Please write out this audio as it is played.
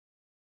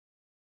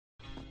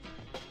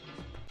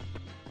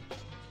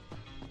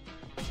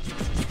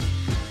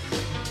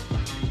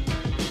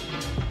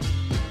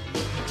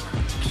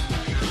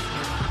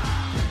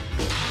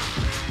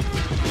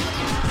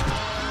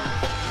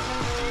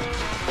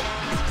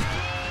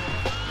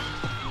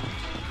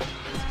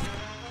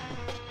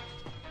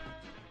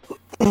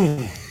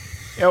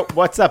Yo,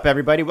 what's up,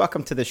 everybody?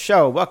 Welcome to the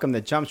show. Welcome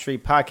to Jump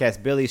Street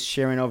Podcast. Billy's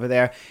cheering over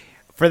there.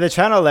 For the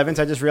Channel 11s,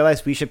 I just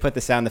realized we should put the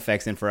sound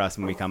effects in for us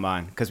when we come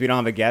on. Because we don't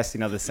have a guest. You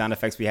know, the sound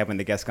effects we have when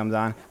the guest comes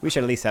on. We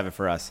should at least have it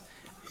for us.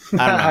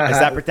 I don't know. Is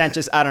that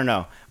pretentious? I don't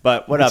know.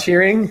 But what up?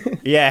 Cheering?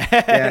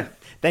 Yeah.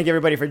 Thank you,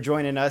 everybody, for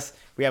joining us.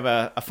 We have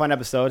a fun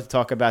episode to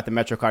talk about the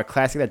MetroCard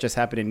Classic that just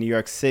happened in New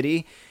York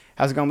City.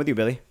 How's it going with you,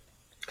 Billy?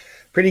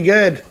 Pretty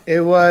good.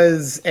 It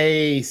was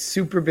a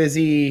super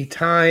busy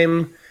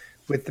time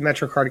with the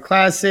MetroCard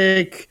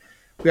Classic.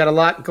 We had a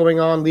lot going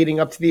on leading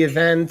up to the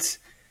event.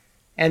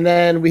 And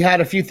then we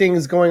had a few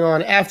things going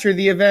on after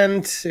the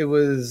event. It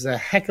was a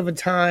heck of a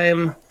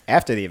time.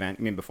 After the event?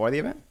 You mean before the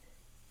event?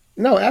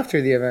 No,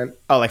 after the event.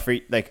 Oh, like for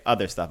like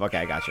other stuff. Okay,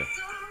 I gotcha.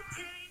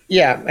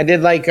 Yeah, I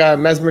did like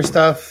mesmer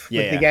stuff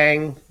with the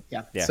gang.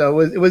 Yeah.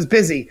 So it was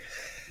busy.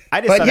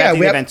 I did stuff after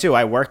the event too.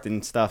 I worked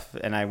and stuff,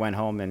 and I went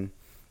home and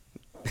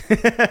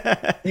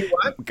You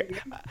what?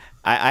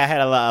 I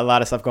had a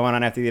lot of stuff going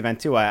on after the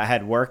event too. I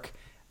had work.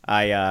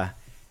 I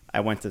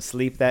went to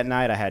sleep that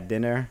night. I had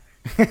dinner.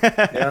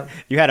 Yeah.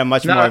 You had a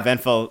much more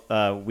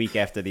eventful week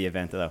after the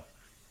event, though.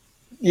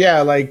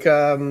 Yeah, like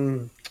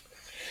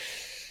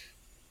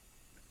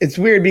it's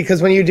weird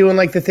because when you're doing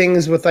like the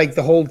things with like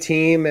the whole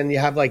team, and you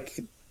have like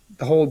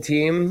the whole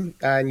team,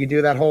 and you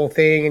do that whole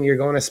thing, and you're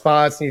going to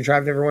spots, and you're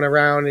driving everyone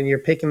around, and you're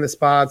picking the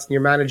spots, and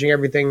you're managing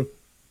everything.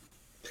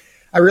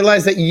 I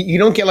realized that you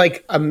don't get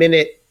like a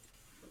minute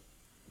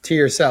to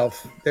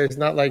yourself. There's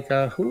not like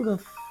who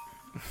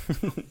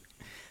the.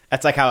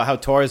 That's like how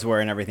tours were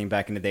and everything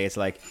back in the day. It's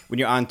like when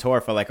you're on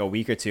tour for like a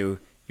week or two,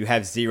 you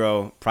have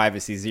zero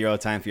privacy, zero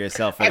time for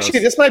yourself. Actually,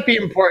 this might be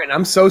important.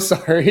 I'm so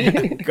sorry.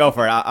 Go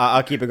for it.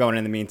 I'll keep it going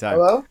in the meantime.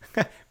 Hello?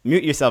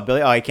 Mute yourself,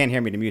 Billy. Oh, he can't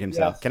hear me to mute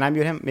himself. Yes. Can I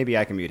mute him? Maybe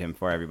I can mute him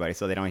for everybody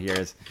so they don't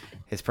hear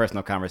his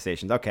personal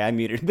conversations. Okay, I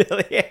muted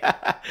Billy.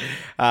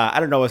 I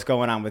don't know what's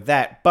going on with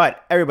that.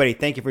 But everybody,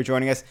 thank you for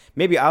joining us.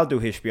 Maybe I'll do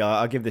his spiel.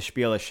 I'll give the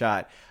spiel a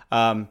shot.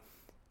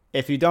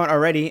 If you don't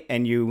already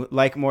and you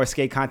like more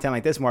skate content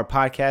like this, more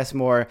podcasts,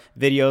 more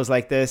videos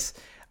like this,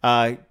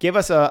 give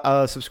us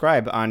a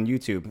subscribe on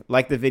YouTube.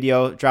 Like the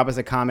video, drop us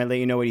a comment, let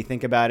you know what you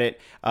think about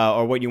it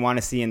or what you want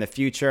to see in the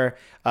future.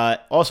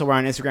 Also, we're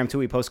on Instagram too.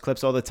 We post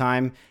clips all the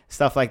time,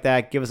 stuff like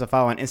that. Give us a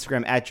follow on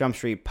Instagram at Jump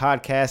Street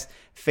Podcast.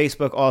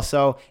 Facebook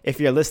also. If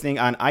you're listening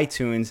on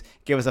iTunes,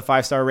 give us a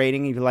 5-star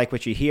rating if you like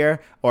what you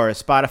hear. Or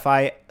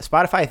Spotify.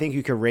 Spotify, I think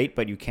you can rate,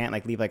 but you can't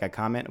like leave like a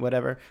comment,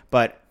 whatever.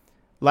 But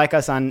like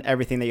us on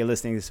everything that you're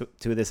listening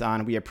to this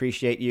on. We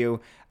appreciate you.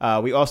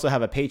 We also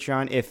have a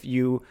Patreon if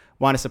you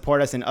want to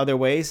support us in other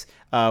ways.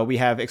 We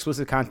have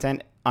exclusive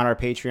content on our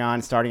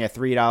Patreon starting at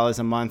 $3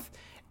 a month.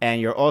 And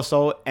you're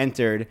also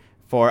entered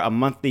for a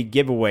monthly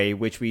giveaway,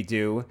 which we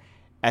do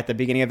at the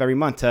beginning of every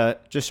month to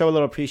just show a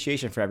little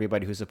appreciation for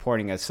everybody who's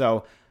supporting us.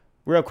 So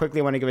real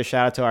quickly, I want to give a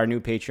shout out to our new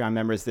Patreon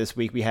members this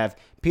week. We have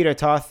Peter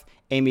Toth,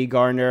 Amy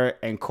Gardner,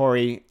 and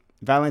Corey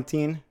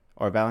Valentine.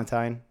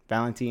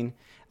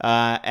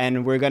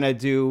 And we're going to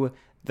do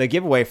the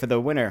giveaway for the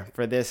winner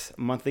for this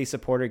monthly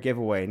supporter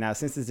giveaway. Now,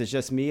 since this is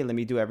just me, let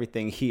me do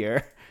everything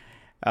here.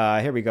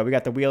 Here we go. We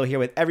got the wheel here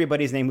with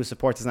everybody's name who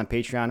supports us on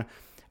Patreon.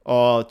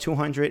 All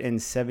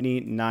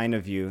 279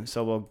 of you.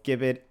 So we'll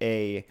give it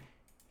a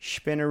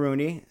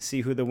spinneroonie,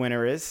 see who the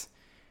winner is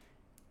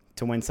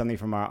to win something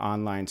from our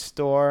online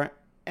store.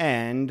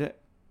 And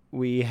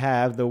we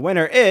have the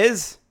winner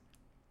is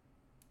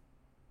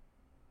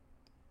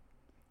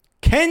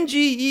Kenji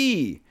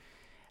Yee.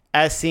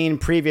 As seen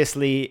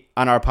previously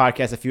on our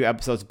podcast a few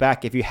episodes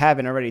back. If you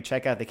haven't already,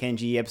 check out the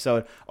Kenji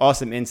episode.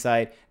 Awesome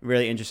insight.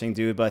 Really interesting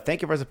dude. But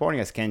thank you for supporting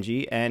us,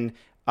 Kenji. And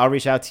I'll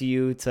reach out to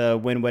you to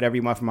win whatever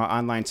you want from our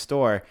online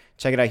store.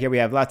 Check it out here. We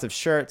have lots of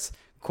shirts,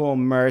 cool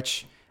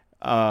merch,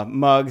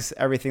 mugs,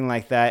 everything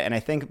like that. And I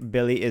think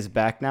Billy is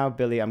back now.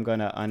 Billy, I'm going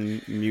to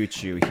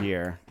unmute you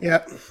here.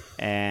 Yep.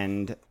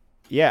 And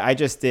yeah, I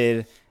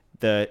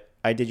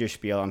did your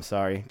spiel. I'm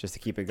sorry, just to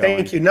keep it going.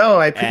 Thank you. No,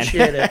 I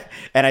appreciate it.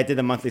 And I did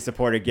the monthly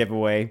supporter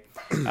giveaway.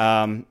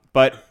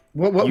 But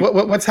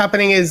what's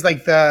happening is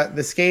like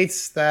the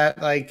skates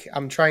that like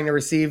I'm trying to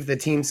receive, the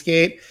team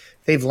skate,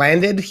 they've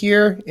landed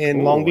here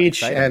in Long Beach,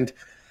 exciting. And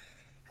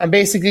I'm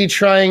basically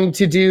trying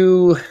to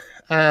do.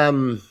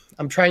 I'm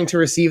trying to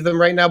receive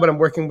them right now, but I'm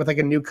working with like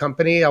a new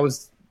company. I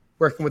was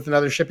working with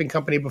another shipping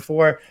company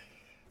before.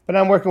 But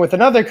I'm working with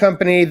another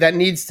company that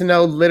needs to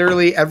know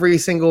literally every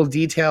single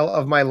detail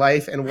of my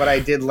life and what I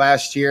did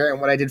last year and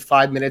what I did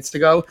 5 minutes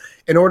ago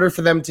in order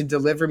for them to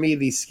deliver me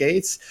these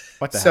skates.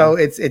 What the hell?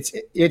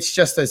 It's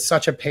just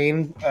such a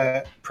pain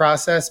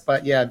process.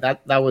 But yeah,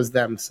 that was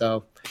them.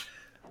 So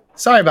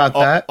sorry about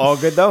that. All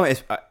good though.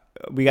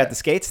 We got the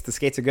skates. The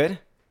skates are good.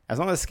 As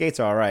long as the skates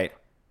are all right.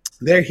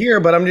 They're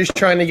here, but I'm just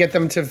trying to get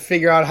them to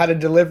figure out how to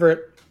deliver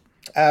it.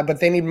 But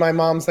they need my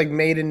mom's like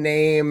maiden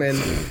name, and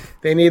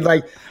they need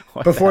like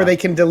before they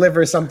can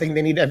deliver something,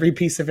 they need every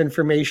piece of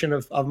information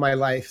of my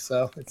life.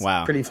 So it's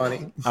pretty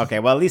funny. Okay,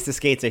 well at least the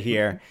skates are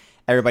here,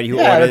 Everybody who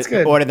that's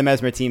good. ordered the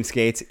Mesmer Team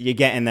skates, you're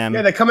getting them.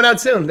 Yeah, they're coming out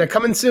soon. They're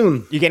coming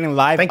soon. You're getting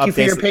live Thank updates. you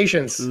for your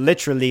patience.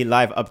 Literally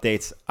live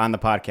updates on the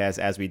podcast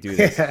as we do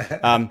this.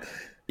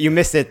 You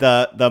missed it.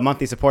 The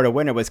monthly supporter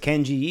winner was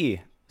Kenji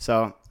E.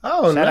 So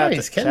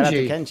nice. Shout out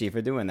to Kenji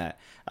for doing that.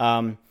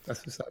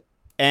 That's what's up.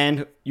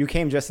 And you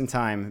came just in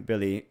time,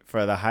 Billy,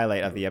 for the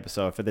highlight of the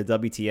episode, for the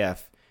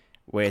WTF,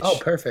 which... Oh,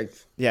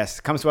 perfect.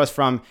 Yes, comes to us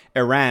from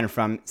Iran,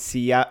 from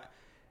Siavish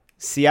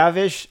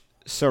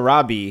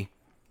Sarabi.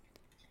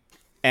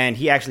 And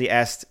he actually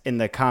asked in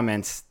the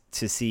comments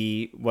to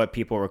see what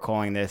people were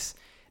calling this.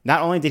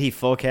 Not only did he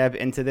full cab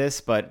into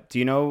this, but do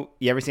you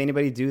ever see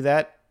anybody do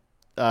that?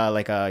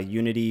 Like a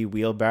Unity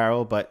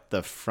wheelbarrow, but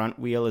the front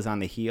wheel is on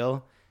the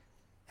heel.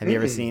 Have you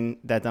ever seen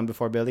that done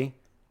before, Billy?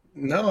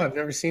 No, I've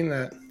never seen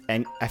that.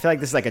 And I feel like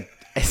this is like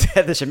is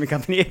that the shipping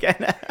company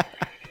again?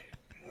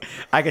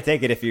 I could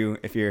take it if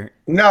you're.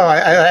 No,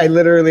 I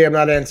literally am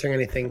not answering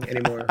anything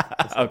anymore.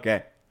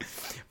 Okay,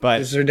 but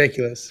this is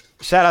ridiculous.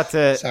 Shout out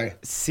to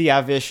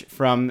Siavish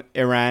from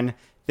Iran.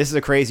 This is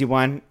a crazy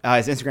one.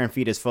 His Instagram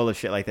feed is full of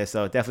shit like this,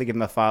 so definitely give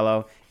him a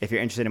follow if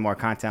you're interested in more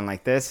content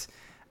like this.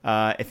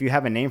 If you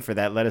have a name for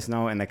that, let us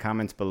know in the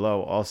comments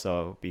below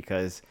also,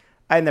 because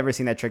I've never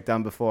seen that trick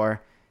done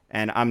before.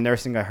 And I'm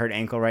nursing a hurt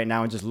ankle right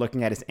now, and just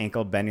looking at his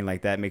ankle bending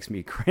like that makes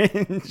me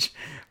cringe.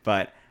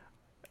 But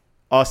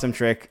awesome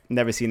trick.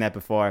 Never seen that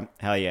before.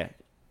 Hell yeah.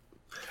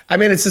 I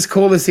mean, it's just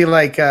cool to see,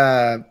 like,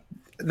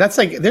 that's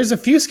like, there's a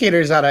few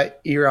skaters out of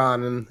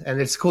Iran, and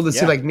it's cool to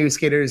see, like, new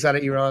skaters out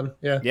of Iran.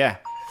 Yeah. Yeah.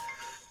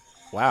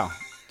 Wow.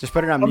 Just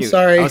put it on mute. I'm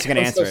sorry. I was going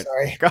to answer it.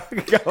 Sorry. Go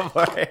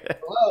for it.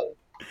 Hello.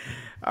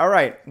 All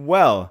right.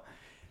 Well,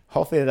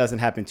 hopefully it doesn't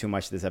happen too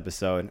much this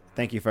episode.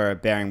 Thank you for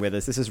bearing with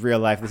us. This is real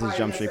life. This is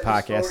Jump Street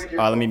Podcast.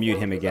 Let me mute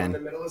him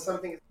again.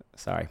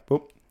 Sorry.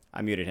 Boop.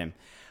 I muted him.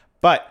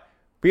 But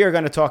we are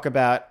going to talk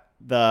about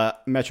the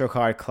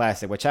MetroCard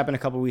Classic, which happened a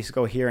couple weeks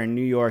ago here in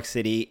New York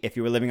City. If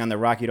you were living on the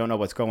Rock, you don't know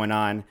what's going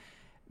on.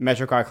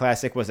 MetroCard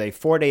Classic was a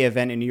 4-day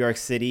event in New York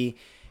City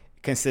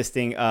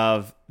consisting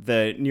of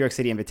the New York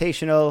City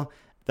Invitational,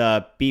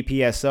 the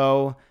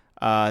BPSO.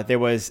 There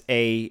was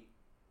a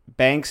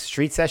Banks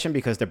street session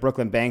because the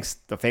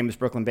famous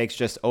Brooklyn Banks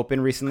just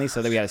opened recently.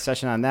 So we had a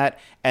session on that.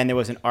 And there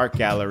was an art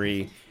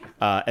gallery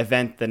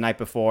event the night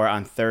before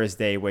on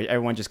Thursday where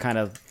everyone just kind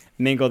of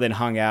mingled and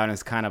hung out. And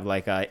it's kind of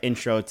like an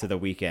intro to the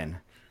weekend.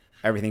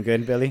 Everything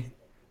good, Billy?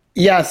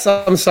 Yes,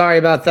 I'm sorry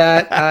about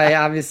that. I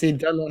obviously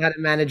don't know how to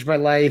manage my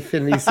life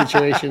in these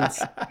situations.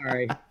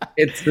 Sorry.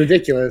 It's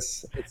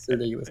ridiculous.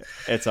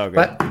 It's all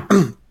good.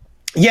 But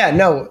yeah,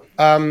 no,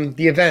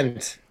 the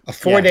event, a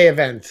 4-day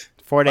event.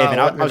 4-day event.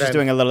 I was just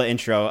doing a little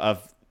intro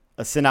of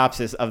a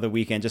synopsis of the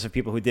weekend, just for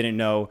people who didn't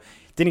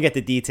get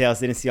the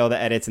details, didn't see all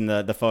the edits and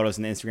the photos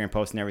and the Instagram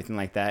posts and everything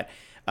like that.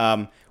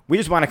 We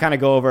just want to kind of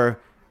go over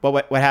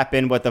what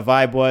happened, what the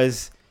vibe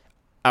was,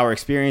 our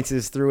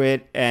experiences through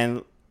it,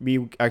 and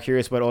we are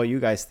curious what all you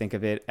guys think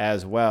of it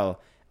as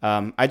well.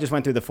 I just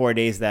went through the 4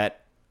 days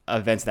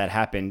events that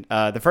happened.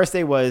 The first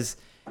day was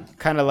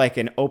kind of like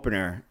an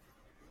opener,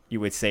 you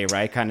would say,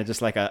 right? Kind of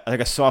just like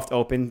a soft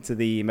open to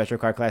the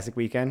MetroCard Classic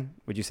weekend.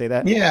 Would you say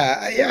that? Yeah,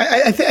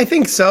 I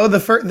think so. The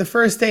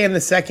first day and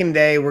the second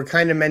day were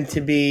kind of meant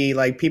to be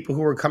like people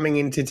who were coming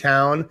into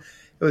town.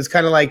 It was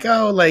kind of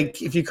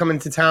like, if you come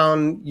into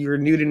town, you're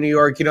new to New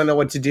York, you don't know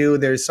what to do.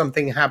 There's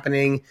something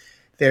happening.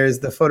 There's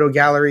the photo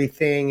gallery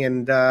thing.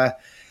 And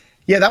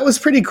yeah, that was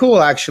pretty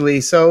cool,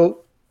 actually.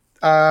 So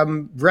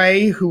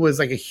Ray, who was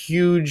like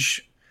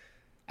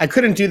I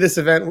couldn't do this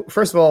event.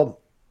 First of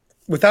all,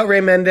 without Ray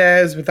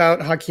Mendez,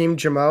 without Hakeem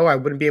Jamo, I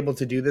wouldn't be able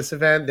to do this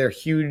event. They're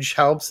huge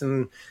helps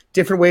in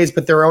different ways,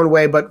 but their own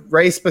way. But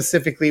Ray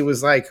specifically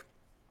was like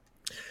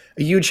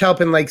a huge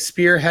help in like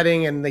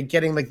spearheading and like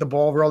getting like the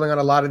ball rolling on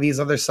a lot of these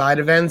other side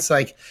events,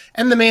 like,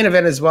 and the main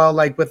event as well,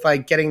 like with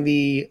like getting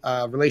the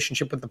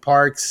relationship with the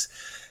parks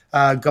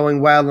going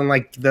well and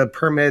like the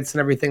permits and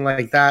everything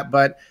like that.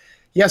 But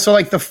yeah, so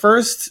like the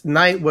first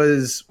night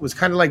was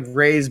kind of like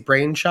Ray's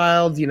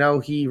brainchild. You know,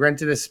 he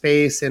rented a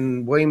space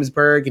in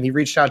Williamsburg and he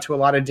reached out to a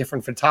lot of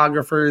different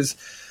photographers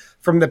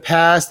from the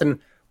past. And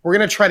we're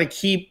going to try to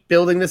keep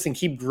building this and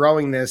keep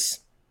growing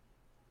this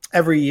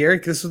every year,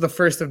 because this was the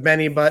first of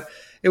many. But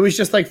it was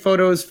just like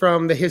photos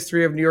from the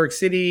history of New York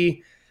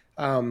City,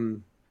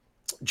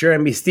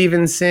 Jeremy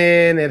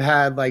Stevenson. It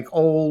had like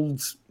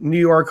old New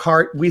York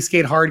We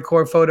Skate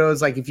hardcore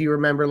photos. Like if you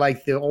remember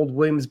like the old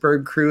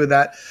Williamsburg crew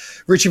that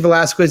Richie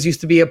Velasquez used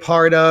to be a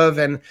part of,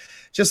 and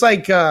just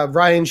like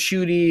Ryan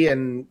Schutte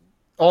and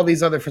all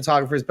these other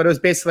photographers. But it was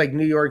basically like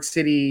New York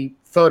City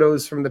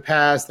photos from the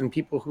past and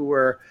people who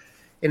were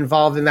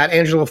involved in that.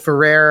 Angelo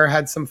Ferrer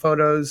had some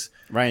photos.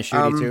 Ryan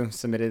Schutte too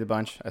submitted a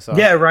bunch. I saw.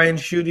 Yeah, Ryan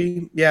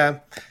Schutte. Yeah.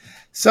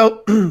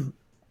 So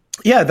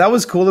yeah, that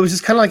was cool. It was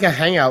just kind of like a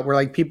hangout where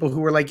like people who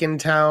were like in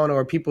town,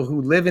 or people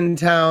who live in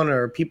town,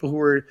 or people who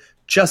were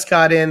just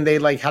got in, they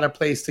like had a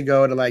place to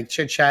go to like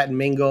chit chat and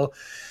mingle.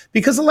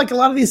 Because of like a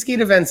lot of these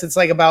skate events, it's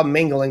like about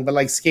mingling, but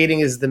like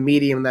skating is the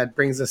medium that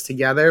brings us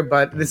together.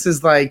 But this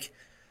is like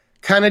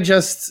kind of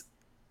just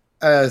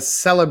a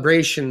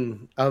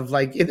celebration of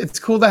like it's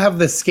cool to have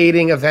the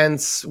skating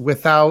events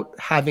without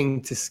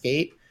having to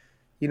skate.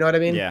 You know what I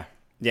mean? Yeah.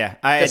 Yeah.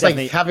 I Just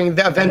definitely like having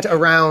the event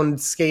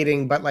around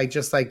skating, but like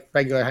just like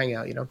regular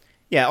hangout, you know?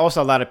 Yeah,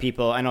 also a lot of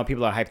people, I know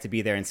people are hyped to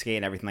be there and skate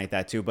and everything like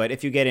that too. But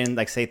if you get in,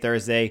 like say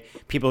Thursday,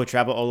 people who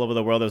travel all over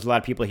the world, there's a lot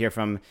of people here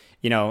from,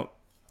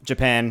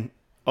 Japan,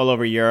 all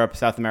over Europe,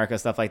 South America,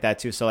 stuff like that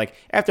too. So like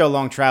after a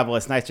long travel,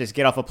 it's nice to just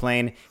get off a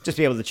plane, just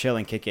be able to chill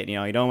and kick it.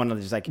 You don't want to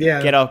just like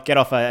get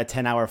off a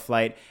 10-hour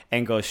flight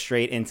and go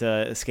straight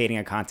into skating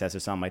a contest or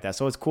something like that.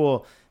 So it's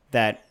cool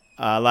that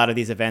a lot of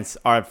these events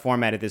are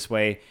formatted this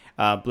way.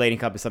 Blading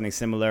Cup is something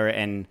similar,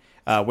 and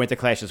Winter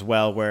Clash as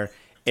well, where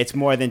it's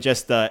more than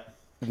just the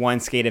one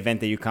skate event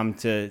that you come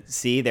to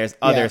see. There's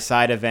other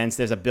side events.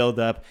 There's a build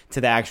up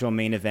to the actual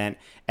main event.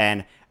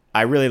 And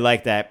I really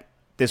like that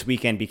this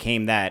weekend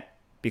became that,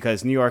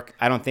 because New York,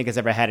 I don't think has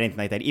ever had anything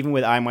like that. Even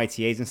with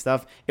IMYTAs and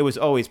stuff, it was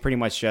always pretty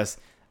much just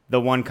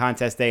the one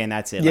contest day and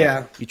that's it. Yeah.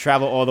 Like, you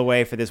travel all the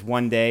way for this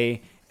one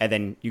day and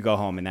then you go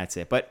home and that's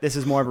it. But this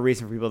is more of a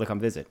reason for people to come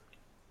visit.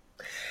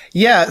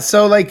 Yeah.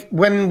 So like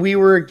when we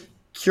were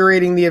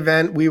curating the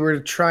event, we were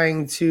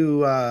trying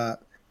to,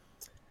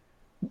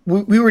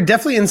 we were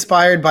definitely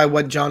inspired by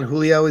what John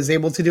Julio is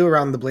able to do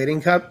around the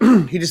Blading Cup.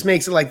 He just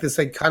makes it like this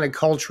like kind of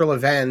cultural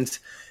event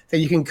that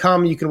you can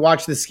come, you can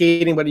watch the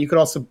skating, but you could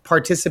also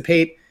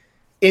participate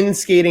in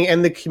skating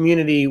and the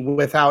community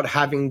without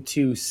having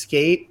to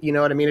skate. You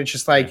know what I mean? It's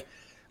just like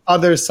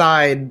other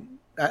side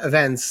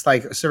events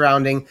like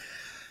surrounding.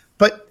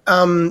 But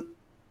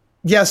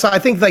yeah, so I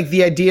think like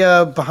the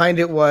idea behind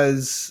it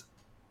was,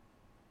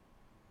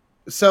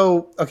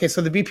 so the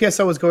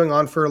BPSO was going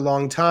on for a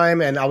long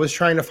time, and I was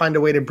trying to find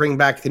a way to bring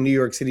back the New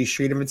York City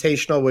Street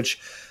Invitational,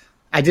 which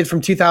I did from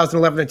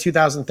 2011 to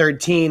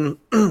 2013.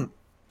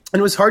 And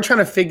it was hard trying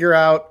to figure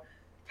out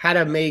how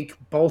to make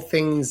both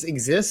things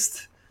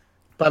exist.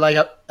 But like,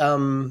 I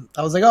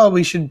was like, oh,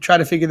 we should try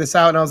to figure this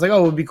out. And I was like, oh,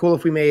 it would be cool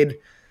if we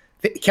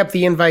kept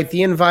the invite,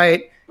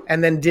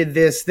 and then did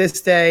this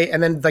day.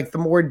 And then like the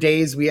more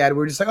days we add,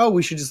 we're just like, oh,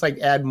 we should just like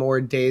add more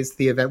days to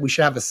the event. We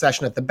should have a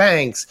session at the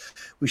banks.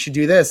 We should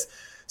do this.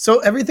 So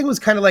everything was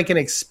kind of like an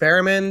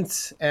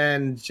experiment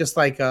and just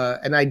like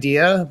an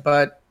idea,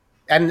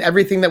 and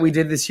everything that we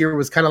did this year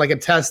was kind of like a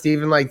test,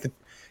 even like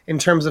in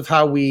terms of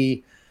how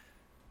we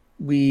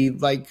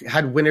like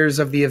had winners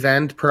of the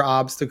event per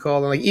obstacle.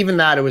 And like, even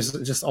that, it was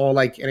just all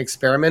like an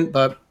experiment,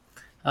 but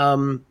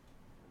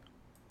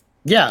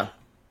yeah,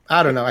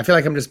 I don't know. I feel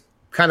like I'm just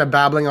kind of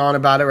babbling on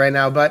about it right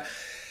now, but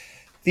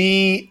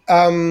the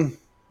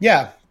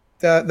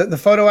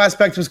photo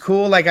aspect was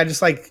cool. Like, I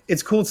just like,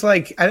 it's cool to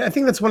like, I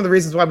think that's one of the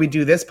reasons why we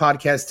do this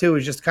podcast too,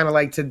 is just kind of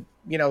like to,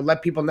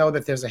 let people know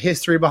that there's a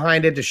history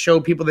behind it, to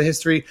show people the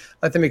history,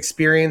 let them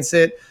experience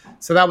it.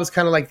 So that was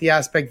kind of like the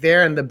aspect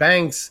there. And the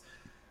banks,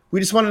 we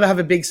just wanted to have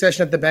a big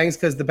session at the banks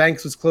because the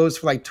banks was closed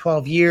for like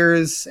 12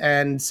 years.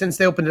 And since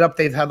they opened it up,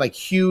 they've had like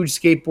huge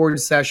skateboard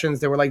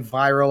sessions. They were like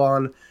viral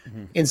on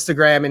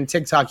Instagram and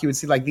TikTok. You would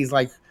see like these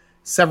like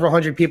several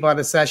hundred people at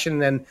a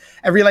session. And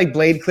every like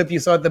blade clip you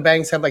saw at the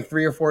banks had like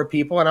 3 or 4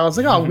 people. And I was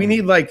like, oh, we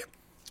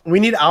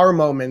need our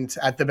moment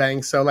at the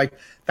bank. So like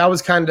that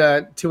was kind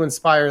of to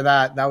inspire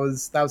that. That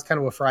was kind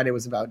of what Friday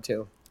was about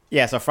too.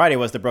 Yeah, so Friday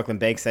was the Brooklyn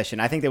Bank session.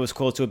 I think that was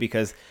cool too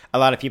because a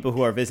lot of people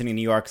who are visiting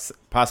New York,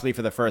 possibly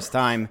for the first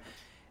time,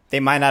 they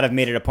might not have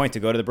made it a point to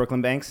go to the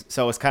Brooklyn Banks.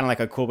 So it's kind of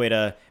like a cool way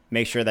to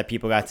make sure that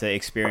people got to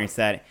experience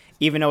that,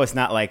 even though it's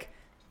not like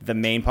the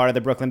main part of the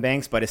Brooklyn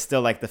Banks, but it's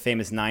still like the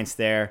famous 9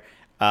 Stair,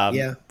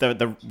 where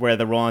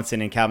the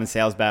Rawlinson and Calvin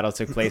Sales battle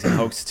took place in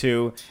Hoax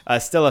 2.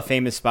 Still a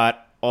famous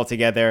spot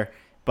altogether,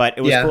 but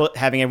it was cool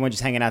having everyone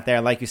just hanging out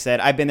there. Like you said,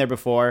 I've been there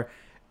before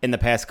in the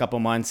past couple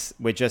months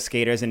with just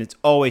skaters, and it's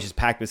always just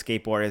packed with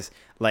skateboarders.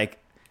 Like,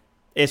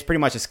 it's pretty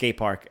much a skate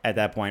park at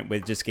that point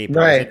with just skateboarders.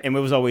 Right. And it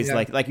was always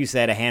like you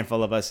said, a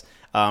handful of us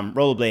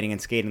rollerblading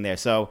and skating there.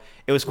 So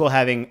it was cool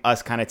having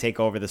us kind of take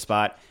over the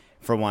spot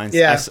for once.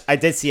 Yeah. I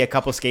did see a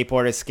couple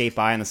skateboarders skate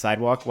by on the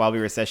sidewalk while we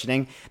were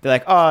sessioning. They're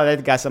like, oh,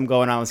 they've got something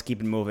going on. Let's keep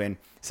it moving.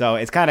 So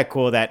it's kind of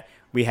cool that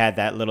we had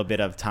that little bit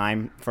of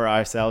time for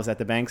ourselves at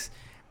the banks.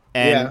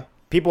 And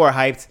people were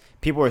hyped.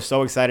 People were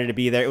so excited to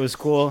be there. It was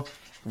cool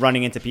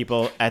running into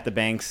people at the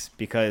banks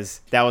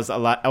because that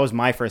was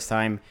my first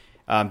time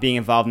being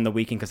involved in the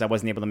weekend because I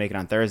wasn't able to make it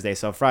on Thursday.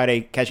 So Friday,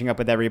 catching up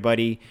with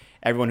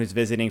everyone who's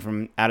visiting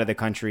from out of the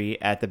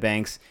country at the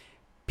banks.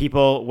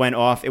 People went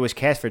off. It was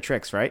cash for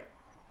tricks, right?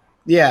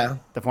 Yeah.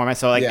 The format.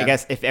 So I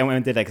guess if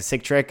anyone did like a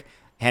sick trick,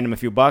 hand them a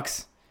few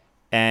bucks,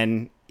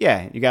 and you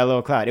got a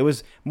little clout. It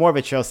was more of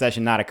a chill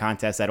session, not a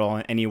contest at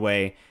all.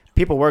 Anyway,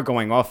 people were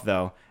going off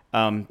though.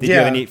 Did you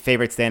have any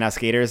favorite standout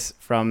skaters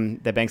from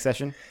the bank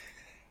session?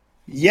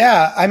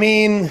 Yeah, I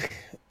mean,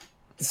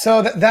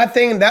 so that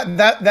thing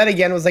that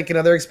again was like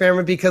another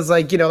experiment because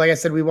like I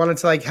said, we wanted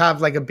to like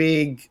have like a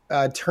big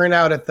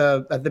turnout at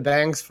the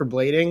banks for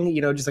blading.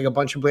 Just like a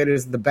bunch of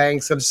bladers at the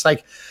banks. So just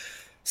like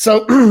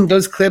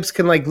those clips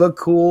can like look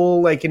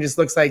cool, like it just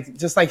looks like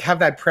have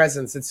that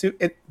presence.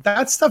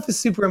 That stuff is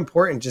super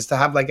important just to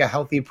have like a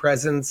healthy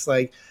presence.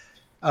 Like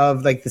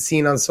of like the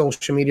scene on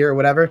social media or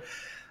whatever.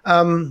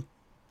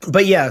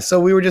 But yeah, so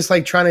we were just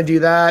like trying to do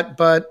that,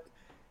 but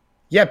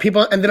yeah,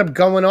 people ended up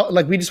going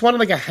like we just wanted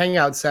like a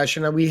hangout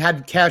session, and we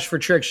had cash for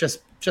tricks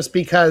just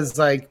because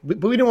like,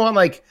 but we didn't want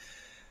like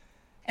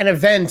an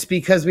event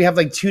because we have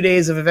like 2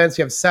 days of events.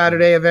 We have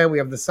Saturday event, we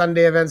have the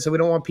Sunday event, so we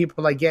don't want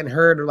people like getting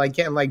hurt or like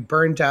getting like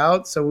burnt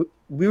out. So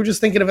we were just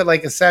thinking of it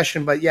like a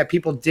session, but yeah,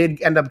 people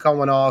did end up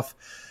going off.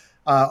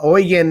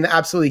 Eugen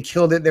absolutely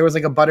killed it. There was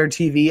like a Butter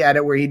TV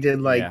edit where he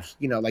did like,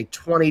 like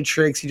 20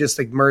 tricks. He just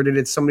like murdered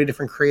it. So many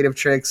different creative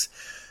tricks.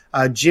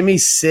 Jimmy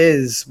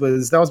Sizz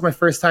that was my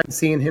first time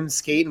seeing him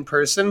skate in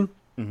person.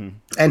 Mm-hmm.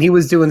 And he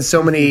was doing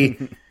so many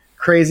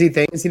crazy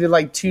things. He did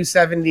like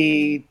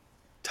 270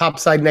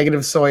 topside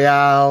negative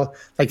Soyal,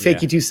 like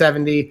fakie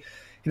 270. He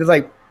did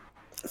like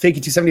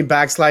fakie 270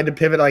 backslide to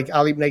pivot, like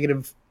Alip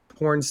negative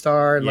porn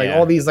star, and like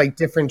all these like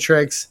different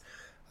tricks.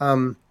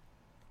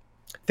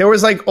 There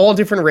was like all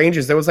different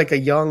ranges. There was like a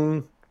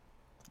young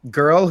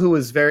girl who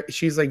was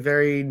she's like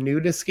very new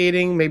to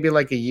skating, maybe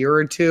like a year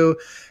or two.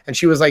 And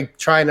she was like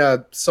trying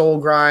to soul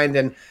grind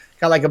and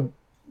got like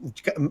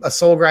a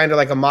soul grind or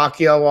like a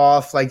Macchio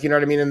off. Like, you know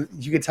what I mean? And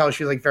you could tell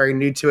she was like very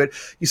new to it.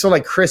 You saw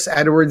like Chris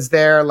Edwards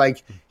there.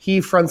 Like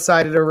he front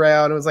sided a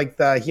rail, and it was like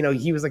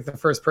he was like the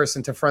first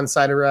person to front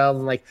side a rail.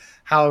 And like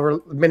however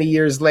many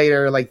years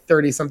later, like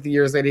 30 something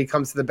years later, he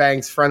comes to the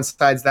banks, front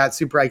sides that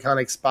super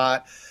iconic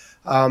spot.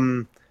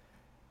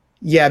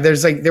 Yeah,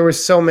 there were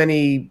so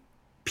many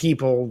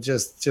people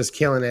just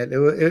killing it.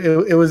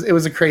 It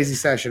was a crazy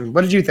session.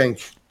 What did you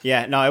think?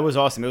 Yeah, no, it was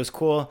awesome. It was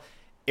cool.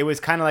 It was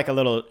kind of like a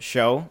little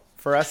show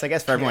for us, I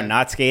guess, for everyone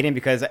not skating,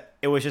 because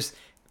it was just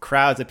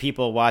crowds of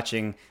people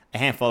watching a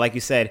handful. Like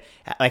you said,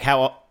 like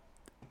how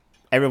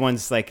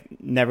everyone's like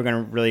never going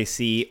to really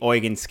see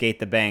Eugen skate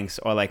the banks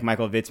or like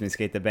Michael Witzman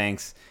skate the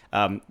banks.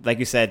 Like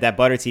you said, that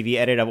Butter TV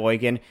edit of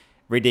Eugen,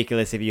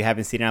 ridiculous. If you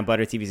haven't seen it on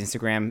Butter TV's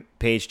Instagram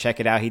page, check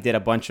it out. He did a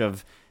bunch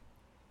of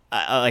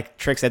like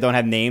tricks that don't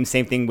have names.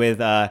 Same thing with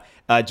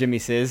Jimmy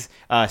Sizz.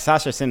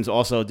 Sasha Sims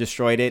also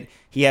destroyed it.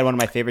 He had one of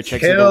my favorite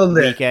tricks of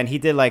the weekend. He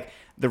did like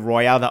the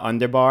Royale, the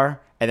underbar,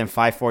 and then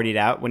 540'd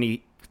out when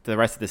the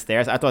rest of the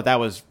stairs. I thought that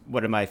was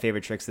one of my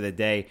favorite tricks of the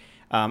day.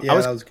 I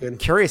was that was good.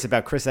 Curious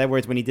about Chris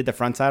Edwards when he did the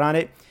front side on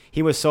it.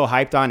 He was so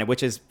hyped on it,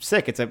 which is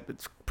sick. It's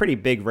pretty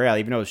big rail,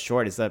 even though it's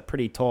short. It's a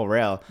pretty tall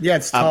rail. Yeah,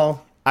 it's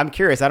tall. I'm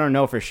curious. I don't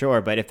know for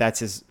sure, but if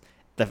that's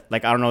I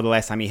don't know the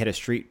last time he hit a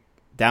street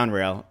down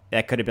rail.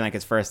 That could have been like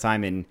his first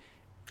time in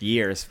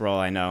years, for all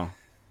I know.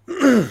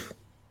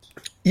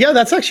 Yeah,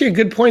 that's actually a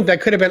good point.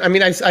 That could have been. I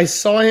mean, I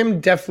saw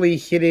him definitely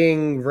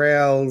hitting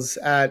rails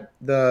at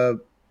the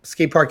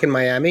skate park in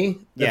Miami.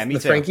 Me too.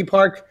 Frankie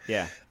Park.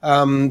 Yeah.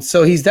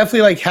 So he's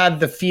definitely like had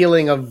the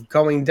feeling of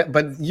going.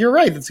 But you're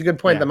right. That's a good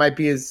point. Yeah. That might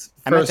be his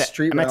first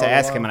street. I meant to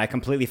ask him, and I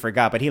completely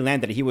forgot. But he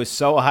landed it. He was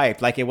so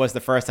hyped, like it was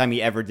the first time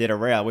he ever did a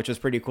rail, which was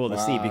pretty cool to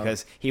see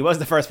because he was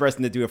the first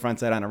person to do a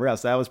frontside on a rail.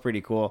 So that was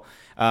pretty cool.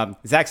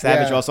 Zach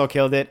Savage also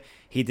killed it.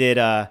 He did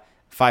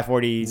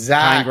 540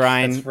 time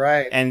grind. That's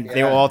right. And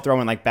they were all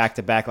throwing like back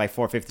to back, like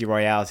 450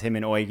 Royales, him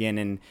and Eugen,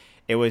 and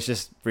it was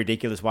just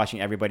ridiculous watching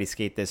everybody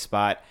skate this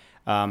spot.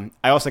 I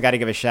also got to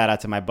give a shout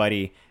out to my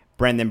buddy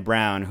Brendan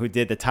Brown, who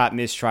did the top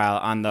mistrial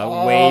on the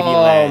wavy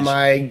ledge. Oh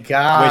my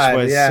god!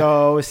 Which was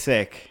so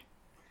sick.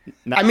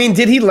 I mean,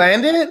 did he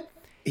land it?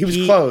 He was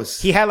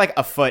close. He had like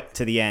a foot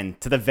to the end,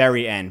 to the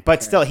very end,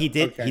 but still, he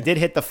did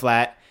hit the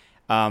flat,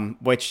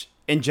 which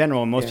in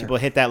general, most people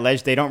hit that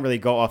ledge. They don't really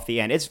go off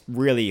the end. It's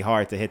really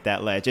hard to hit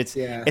that ledge. It's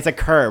a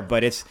curve,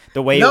 but it's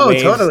the way it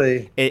waves.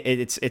 Totally.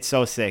 It's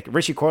so sick.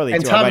 Richie Corley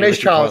and too. Tom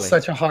Mistrial is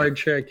such a hard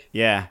trick.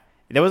 Yeah,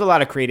 there was a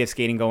lot of creative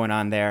skating going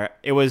on there.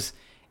 It was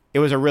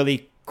a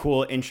really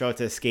cool intro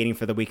to skating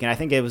for the weekend. I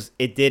think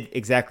it did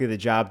exactly the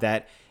job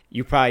that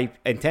you probably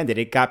intended.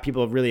 It got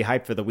people really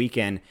hyped for the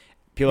weekend.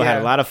 People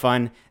had a lot of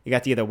fun. You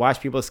got to either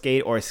watch people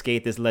skate or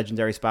skate this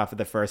legendary spot for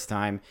the first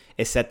time.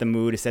 It set the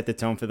mood. It set the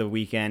tone for the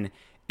weekend.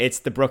 It's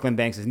the Brooklyn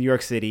Banks. It's New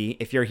York City.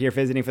 If you're here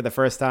visiting for the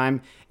first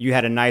time, you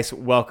had a nice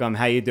welcome.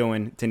 How you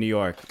doing to New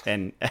York?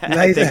 And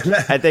I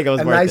think it was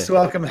worth nice it.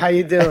 Welcome. How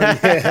you doing?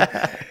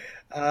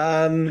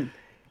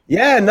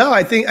 Yeah. No,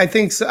 I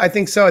think so. I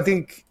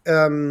think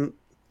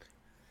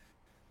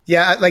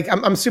like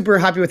I'm super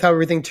happy with how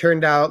everything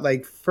turned out.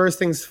 Like first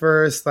things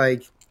first,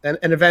 like an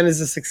event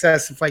is a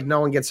success if like no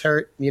one gets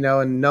hurt,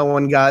 and no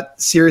one got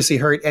seriously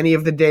hurt any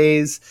of the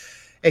days.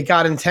 It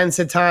got intense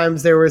at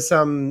times. There were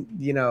some,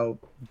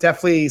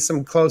 definitely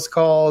some close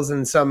calls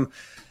and some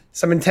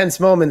intense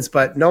moments,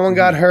 but no one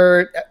got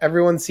hurt.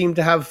 Everyone seemed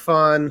to have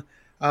fun.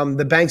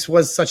 The Banks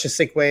was such a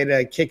sick way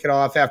to kick it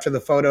off after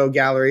the photo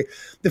gallery.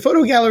 The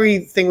photo gallery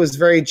thing was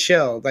very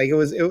chill. Like it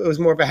was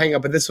more of a hang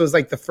up, but this was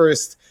like the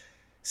first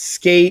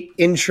skate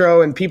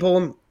intro, and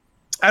people,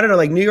 I don't know,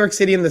 like New York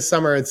City in the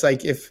summer, it's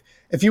like if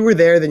you were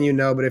there, then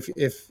but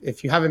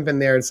if you haven't been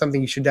there, it's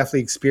something you should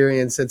definitely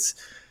experience.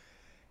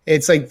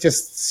 It's like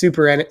just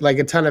super, like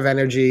a ton of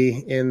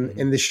energy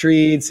in the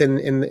streets and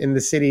in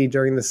the city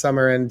during the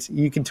summer. And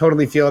you can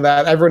totally feel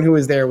that. Everyone who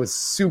was there was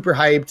super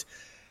hyped.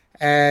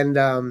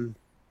 And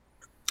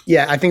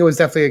Yeah, I think it was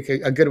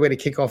definitely a good way to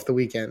kick off the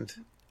weekend.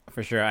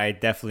 For sure. I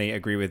definitely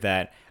agree with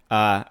that.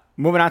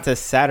 Moving on to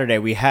Saturday,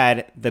 we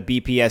had the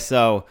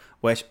BPSO,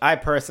 which I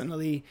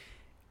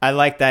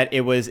like that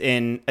it was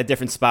in a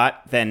different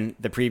spot than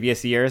the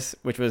previous years,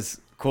 which was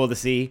cool to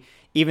see.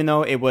 Even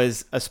though it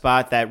was a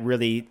spot that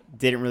really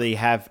didn't really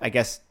have, I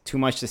guess, too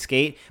much to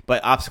skate,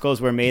 but obstacles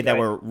were made that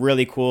were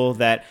really cool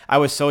that I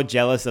was so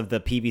jealous of the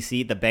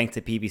PVC, the bank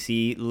to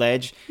PVC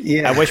ledge.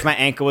 Yeah. I wish my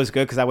ankle was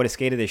good because I would have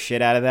skated the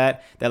shit out of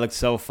that. That looked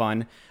so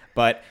fun.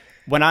 But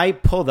when I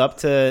pulled up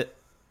to,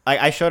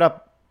 I showed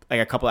up like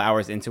a couple of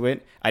hours into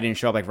it. I didn't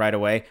show up like right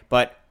away,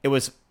 but it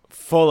was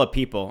full of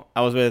people.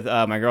 I was with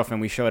my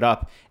girlfriend. We showed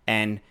up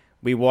and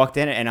we walked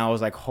in and I was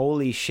like,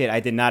 holy shit, I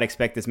did not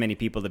expect this many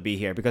people to be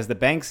here because the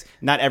banks,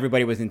 not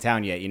everybody was in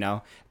town yet,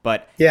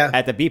 But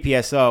at the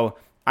BPSO,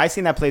 I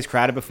seen that place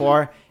crowded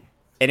before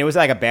and it was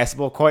like a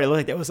basketball court. It looked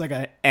like there was like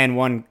an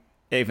N1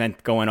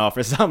 event going off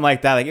or something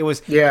like that. Like it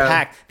was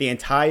packed. The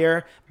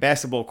entire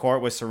basketball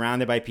court was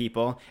surrounded by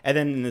people. And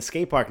then in the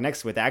skate park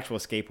next to it, the actual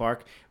skate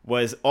park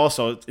was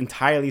also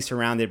entirely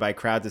surrounded by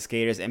crowds of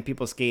skaters and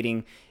people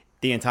skating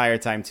the entire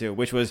time too,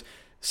 which was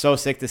so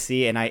sick to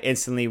see. And I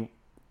instantly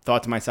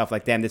thought to myself,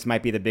 like, damn, this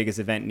might be the biggest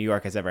event New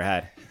York has ever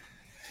had.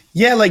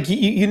 Yeah, like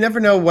you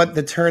never know what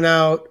the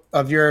turnout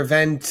of your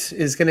event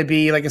is going to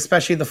be, like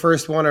especially the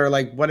first one, or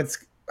like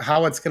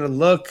how it's going to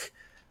look.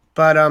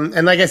 But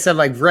and like I said,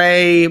 like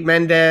Ray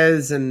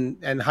Mendez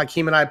and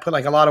Hakeem and I put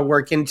like a lot of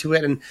work into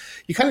it, and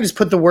you kind of just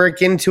put the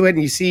work into it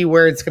and you see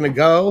where it's going to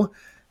go.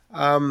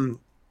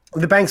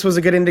 The Banks was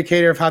a good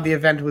indicator of how the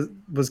event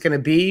was going to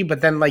be,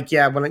 but then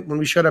when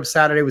we showed up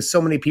Saturday with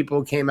so many people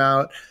who came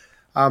out.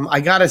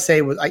 I gotta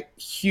say,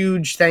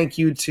 huge thank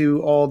you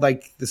to all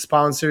like the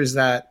sponsors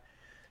that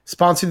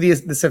sponsored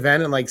this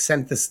event and like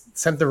sent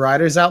the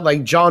riders out.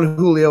 Like John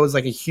Julio was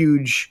like a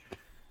huge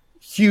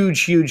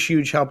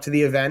help to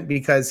the event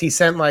because he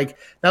sent like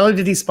not only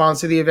did he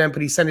sponsor the event,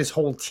 but he sent his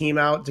whole team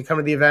out to come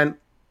to the event.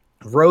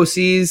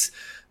 Rosie's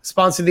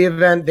sponsored the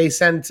event. They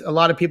sent a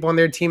lot of people on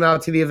their team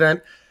out to the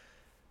event.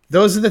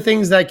 Those are the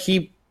things that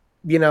keep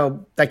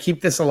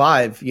this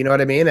alive. You know what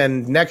I mean?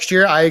 And next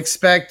year, I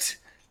expect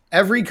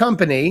every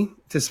company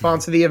to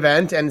sponsor the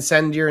event and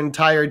send your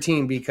entire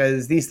team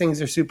because these things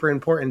are super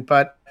important.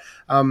 But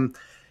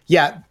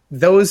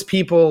those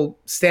people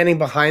standing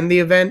behind the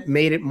event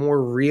made it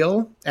more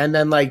real. And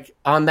then like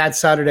on that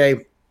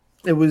Saturday,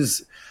 I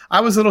was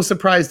a little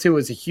surprised too. It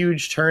was a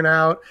huge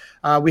turnout.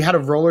 We had a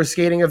roller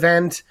skating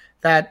event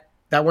that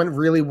went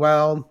really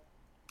well.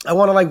 I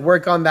want to like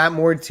work on that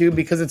more too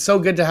because it's so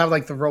good to have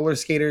like the roller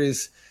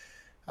skaters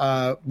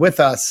with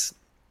us.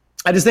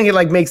 I just think it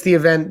like makes the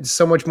event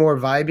so much more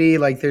vibey.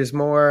 Like there's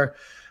more.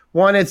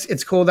 One,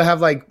 it's cool to have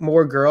like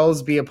more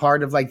girls be a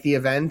part of like the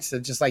event,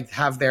 to just like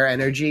have their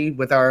energy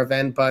with our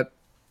event. But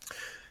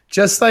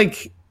just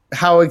like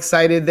how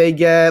excited they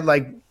get,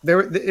 like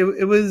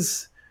it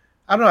was.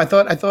 I don't know.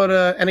 I thought,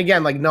 and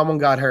again, like no one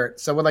got hurt.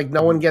 So when like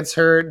no one gets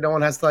hurt, no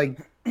one has to like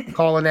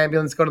call an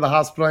ambulance, go to the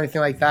hospital,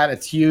 anything like that.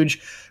 It's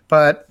huge,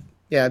 but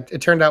yeah,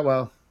 it turned out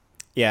well.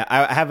 Yeah,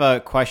 I have a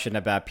question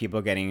about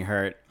people getting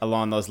hurt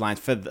along those lines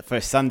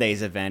for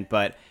Sunday's event,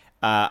 but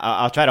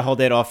I'll try to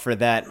hold it off for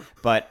that.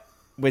 But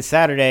with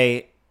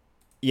Saturday,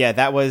 yeah,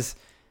 that was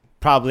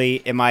probably,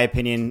 in my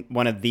opinion,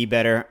 one of the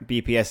better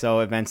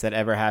BPSO events that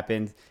ever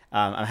happened.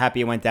 I'm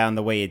happy it went down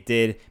the way it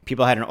did.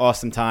 People had an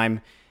awesome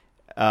time.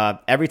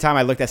 Every time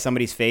I looked at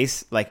somebody's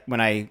face, like when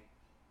I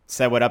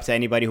said what up to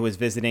anybody who was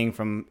visiting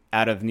from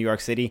out of New York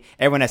City,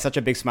 everyone had such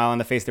a big smile on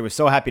the face. They were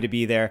so happy to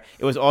be there.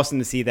 It was awesome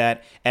to see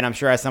that. And I'm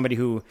sure as somebody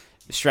who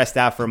stressed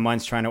out for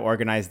months trying to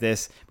organize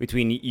this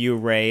between you,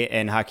 Ray,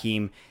 and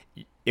Hakeem,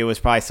 it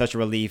was probably such a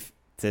relief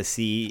to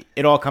see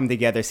it all come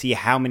together, see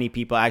how many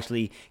people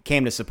actually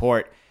came to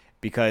support,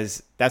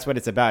 because that's what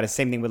it's about. It's the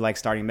same thing with like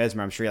starting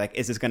Mesmer. I'm sure you're like,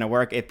 is this going to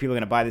work? If people are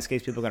going to buy the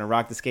skates, people are going to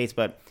rock the skates,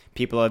 but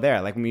people are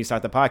there. Like when you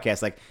start the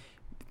podcast, like,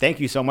 thank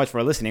you so much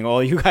for listening.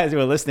 All you guys who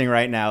are listening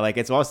right now, like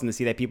it's awesome to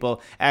see that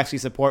people actually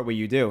support what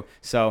you do.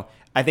 So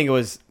I think it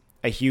was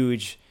a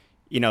huge,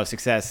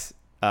 success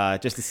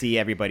just to see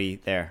everybody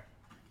there.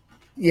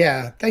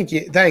 Yeah, thank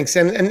you, thanks,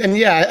 and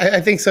yeah, I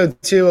think so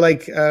too.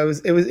 Like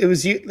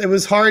it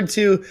was hard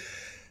to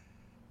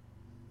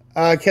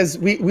because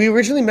we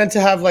originally meant to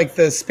have like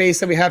the space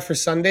that we had for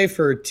Sunday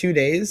for 2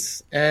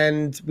 days,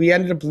 and we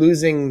ended up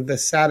losing the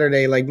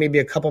Saturday, like maybe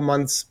a couple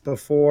months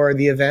before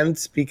the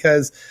event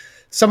because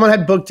someone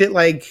had booked it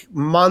like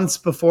months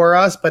before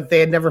us, but they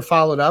had never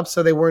followed up.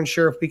 So they weren't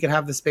sure if we could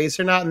have the space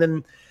or not. And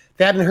then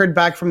they hadn't heard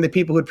back from the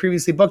people who had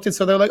previously booked it.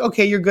 So they're like,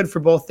 okay, you're good for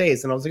both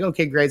days. And I was like,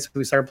 okay, great. So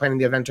we started planning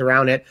the event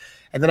around it.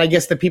 And then I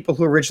guess the people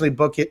who originally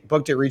booked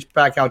it reached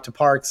back out to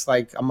Parks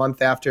like a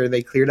month after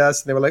they cleared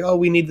us. And they were like, oh,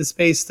 we need the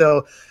space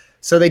still.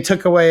 So they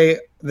took away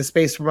the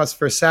space from us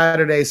for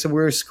Saturday. So we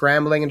were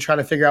scrambling and trying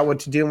to figure out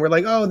what to do. And we're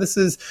like, oh,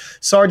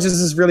 Sarge's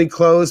is really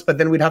close, but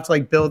then we'd have to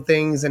like build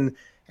things and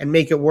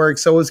make it work.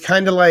 So it was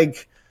kind of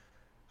like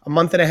a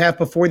month and a half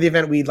before the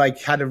event, we like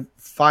had to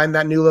find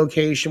that new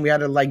location. We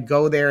had to like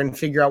go there and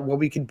figure out what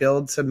we could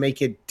build to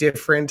make it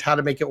different, how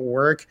to make it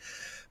work.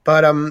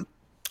 But and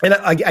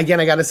again,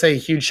 I got to say a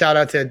huge shout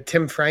out to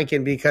Tim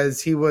Franken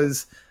because he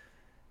was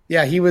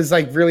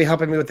like really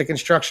helping me with the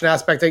construction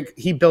aspect. Like,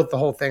 he built the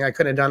whole thing. I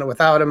couldn't have done it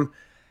without him.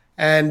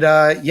 And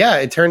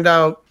it turned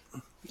out.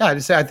 Yeah,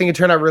 I think it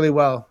turned out really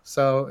well.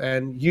 So,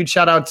 and huge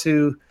shout out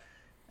to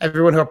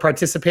everyone who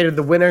participated.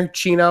 The winner,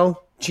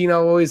 Chino.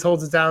 Chino always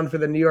holds it down for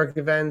the New York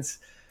events.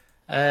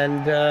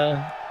 And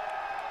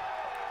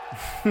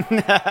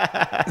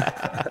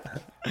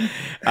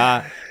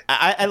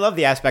I love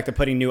the aspect of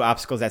putting new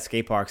obstacles at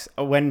skate parks.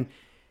 When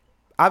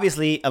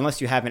obviously, unless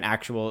you have an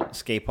actual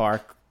skate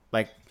park,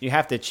 like, you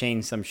have to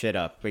change some shit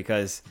up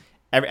because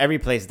every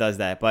place does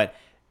that. But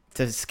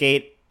to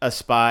skate a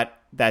spot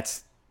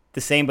that's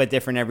the same but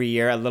different every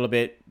year, a little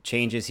bit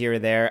changes here or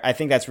there, I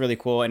think that's really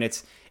cool. And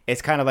it's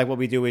kind of like what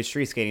we do with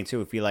street skating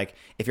too. If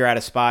you're at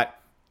a spot,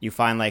 you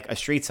find like a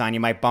street sign, you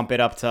might bump it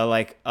up to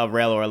like a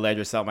rail or a ledge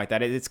or something like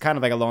that. It's kind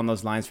of like along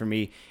those lines for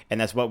me, and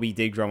that's what we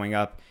did growing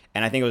up.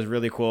 And I think it was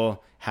really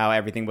cool how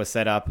everything was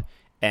set up.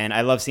 And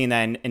I love seeing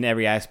that in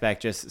every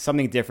aspect, just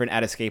something different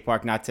at a skate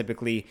park, not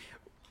typically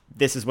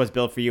this is what's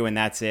built for you and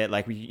that's it.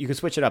 Like, you can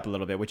switch it up a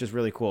little bit, which is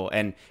really cool.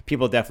 And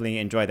people definitely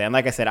enjoy that. And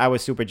like I said, I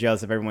was super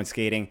jealous of everyone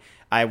skating.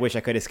 I wish I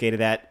could have skated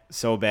that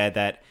so bad,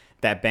 that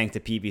bank to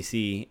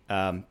PVC.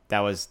 That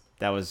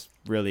was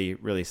really,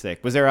 really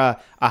sick. Was there a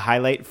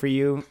highlight for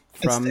you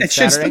from it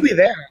Saturday? Should still be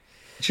there.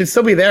 It should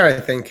still be there, I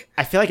think.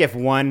 I feel like if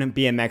one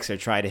BMXer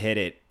tried to hit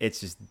it,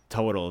 it's just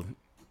totaled.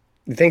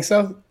 You think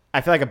so?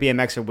 I feel like a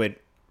BMXer would.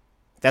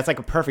 That's like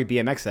a perfect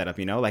BMX setup,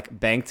 like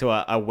bank to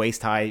a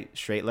waist-high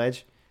straight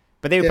ledge.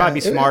 But they would probably be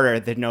smarter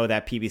to know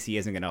that PVC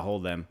isn't going to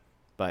hold them.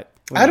 But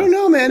I don't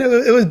know, man.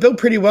 It was built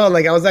pretty well.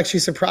 Like, I was actually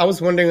surprised. I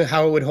was wondering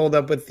how it would hold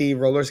up with the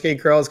roller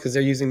skate girls because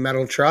they're using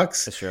metal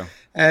trucks. That's true.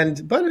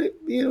 But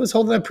it was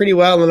holding up pretty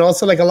well. And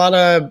also, like, a lot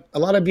of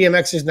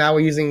BMXers now are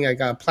using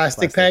like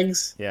plastic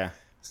pegs. Yeah.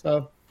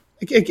 So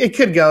it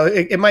could go.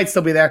 It might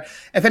still be there.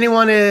 If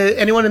anyone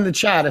in the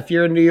chat, if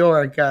you're in New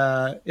York,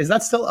 is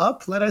that still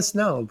up? Let us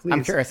know, please.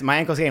 I'm curious. My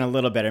ankle's getting a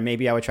little better.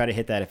 Maybe I would try to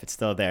hit that if it's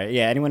still there.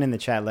 Yeah. Anyone in the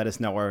chat, let us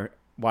know, or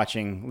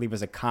watching, leave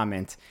us a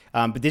comment.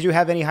 But did you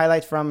have any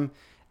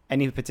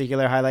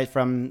particular highlight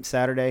from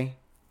Saturday?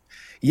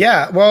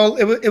 Yeah, well,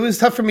 it was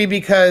tough for me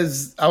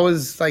because I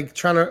was like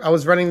I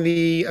was running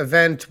the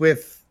event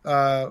with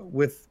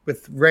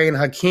Ray and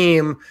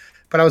Hakeem,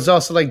 but I was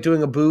also like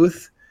doing a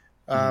booth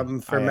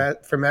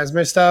for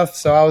Mesmer stuff.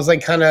 So I was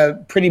like kind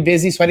of pretty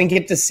busy, so I didn't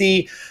get to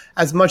see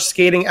as much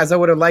skating as I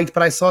would have liked,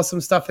 but I saw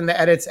some stuff in the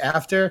edits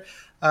after.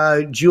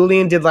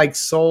 Julian did like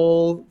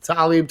soul to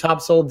alley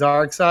top soul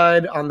dark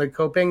side on the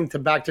coping to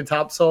back to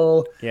top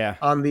soul. Yeah.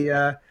 On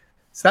the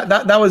so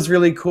that was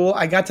really cool.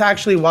 I got to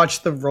actually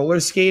watch the roller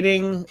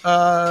skating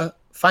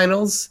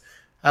finals.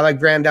 I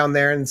like ran down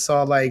there and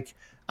saw like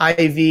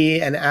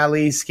Ivy and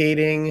Ali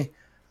skating.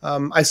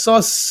 I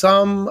saw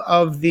some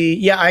of I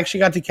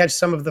actually got to catch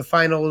some of the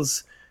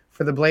finals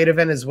for the Blade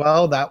event as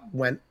well. That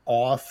went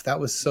off. That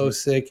was so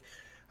sick.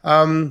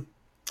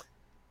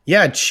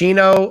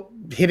 Chino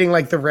hitting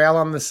like the rail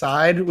on the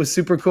side was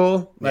super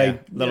cool. Like a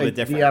little bit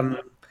different.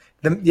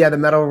 The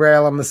metal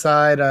rail on the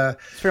side.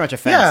 It's pretty much a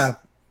fence.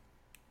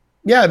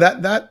 Yeah.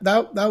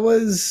 That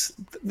was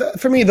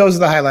for me. Those are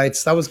the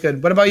highlights. That was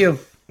good. What about you?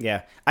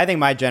 Yeah, I think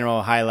my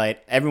general highlight.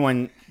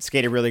 Everyone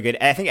skated really good.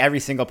 I think every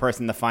single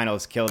person in the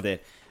finals killed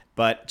it.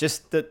 But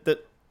just the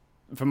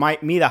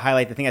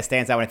highlight, the thing that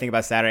stands out when I think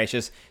about Saturday is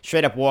just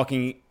straight up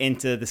walking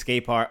into the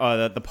skate park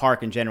or the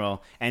park in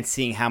general and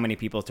seeing how many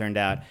people turned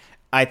out.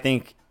 I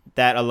think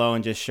that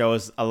alone just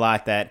shows a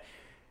lot that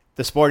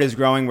the sport is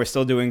growing. We're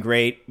still doing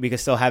great. We can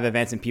still have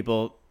events and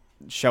people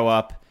show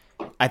up.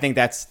 I think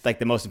that's like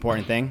the most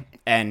important thing.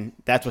 And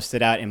that's what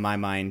stood out in my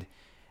mind.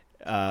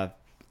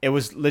 It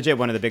was legit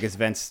one of the biggest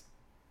events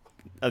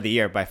of the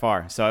year by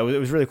far. So it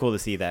was really cool to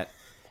see that.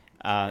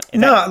 Like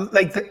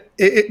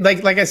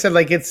I said,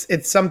 like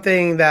it's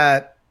something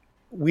that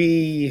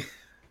we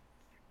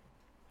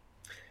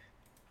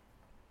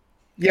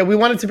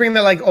wanted to bring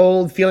that like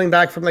old feeling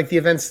back from like the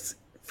events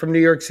from New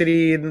York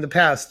City in the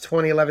past,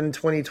 2011,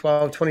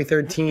 2012,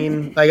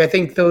 2013. Like, I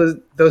think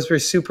those were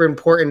super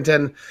important.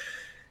 And,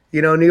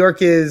 New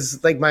York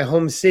is like my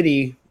home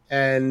city.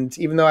 And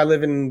even though I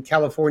live in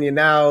California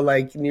now,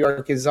 like New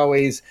York is I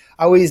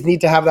always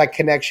need to have that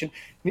connection.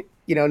 New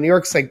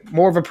York's like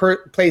more of a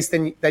place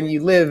than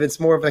you live.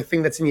 It's more of a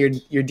thing that's in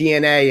your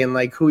DNA and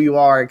like who you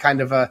are, kind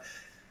of a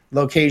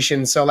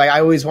location. So like I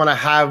always want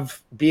to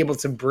be able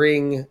to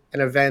bring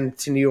an event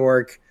to New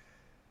York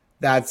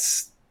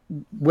that's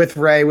with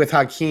Ray, with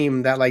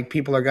Hakeem, that like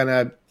people are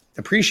gonna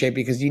appreciate,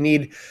 because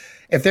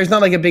if there's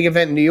not like a big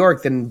event in New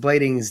York, then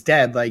blading is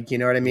dead. Like, you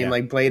know what I mean? Yeah.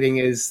 Like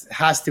blading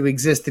has to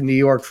exist in New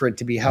York for it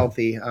to be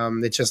healthy.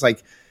 It's just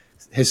like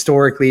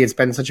historically, it's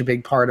been such a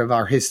big part of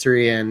our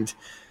history, and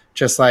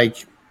just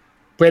like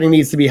blading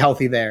needs to be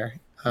healthy there.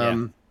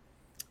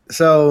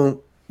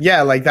 So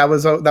yeah, like that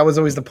was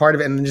always the part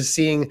of it. And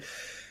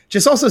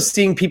just also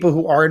seeing people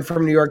who aren't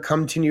from New York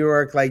come to New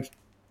York, like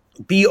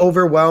be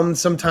overwhelmed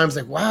sometimes,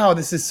 like, wow,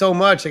 this is so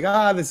much.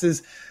 Like, this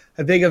is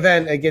a big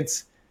event. Like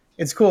it's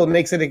it's cool. It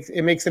makes it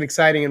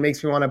exciting. It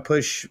makes me want to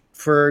push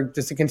for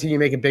just to continue to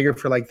make it bigger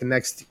for like the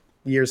next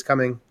years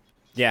coming.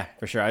 Yeah,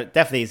 for sure.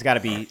 Definitely, it's got to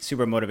be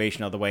super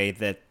motivational the way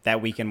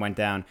that weekend went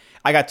down.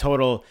 I got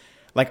total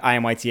like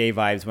IMYTA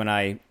vibes when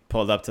I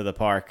pulled up to the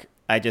park.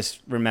 I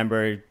just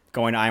remember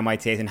going to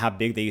IMYTAs and how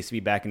big they used to be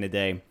back in the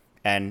day.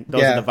 And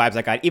those are the vibes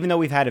I got. Even though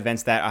we've had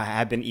events that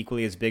have been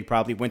equally as big,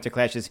 probably Winter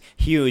Clash is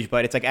huge,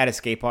 but it's like at a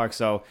skate park,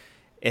 so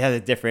it has a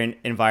different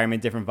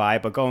environment, different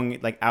vibe. But going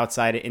like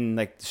outside in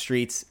like the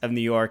streets of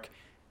New York,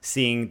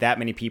 seeing that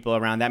many people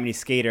around, that many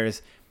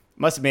skaters,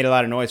 must have made a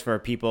lot of noise for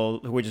people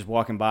who were just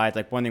walking by,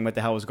 like wondering what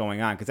the hell was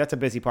going on, because that's a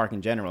busy park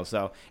in general.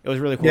 So it was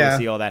really cool to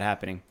see all that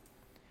happening.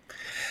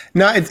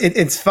 No,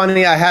 it's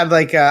funny. I have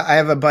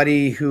a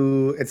buddy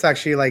who, it's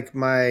actually like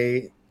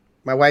my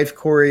wife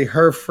Corey,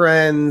 her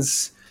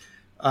friend's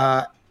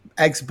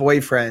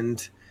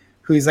ex-boyfriend,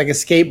 who's like a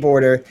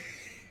skateboarder.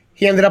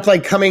 He ended up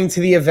like coming to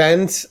the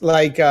event.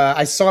 Like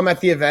I saw him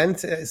at the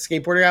event, a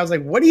skateboarder. I was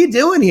like, "What are you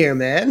doing here,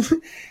 man?"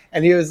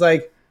 And he was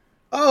like,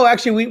 "Oh,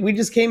 actually, we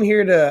just came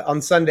here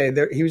on Sunday."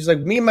 He was like,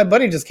 "Me and my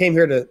buddy just came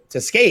here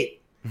to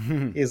skate."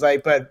 He's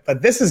like,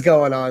 "But this is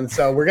going on,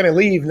 so we're gonna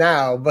leave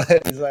now."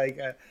 But he's like,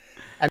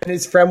 and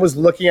his friend was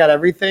looking at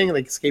everything,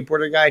 like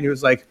skateboarder guy, and he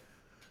was like,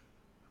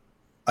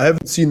 "I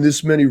haven't seen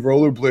this many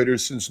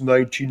rollerbladers since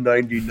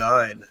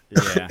 1999.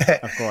 Yeah,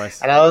 of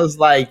course. And I was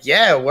like,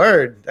 "Yeah,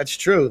 word, that's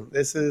true.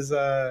 This is."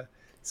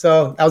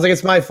 So I was like,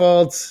 "It's my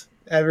fault.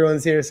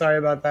 Everyone's here. Sorry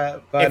about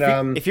that." But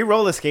if you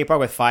roll a skateboard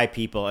with 5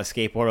 people, a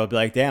skateboarder will be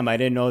like, "Damn, I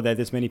didn't know that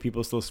this many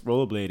people still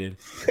rollerbladed."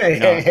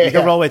 You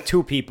can roll with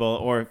 2 people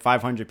or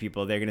 500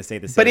 people; they're gonna say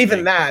the same. But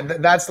even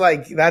thing. that's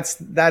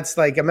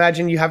like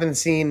imagine you haven't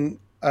seen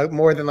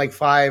more than like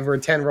 5 or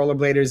 10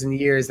 rollerbladers in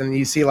years, and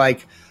you see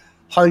like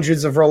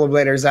hundreds of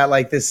rollerbladers at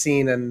like this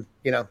scene, and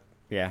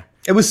yeah,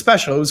 it was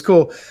special. It was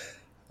cool.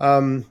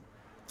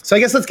 So I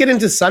guess let's get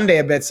into Sunday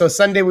a bit. So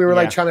Sunday we were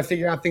like trying to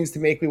figure out things to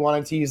make. We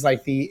wanted to use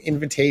like the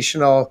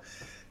invitational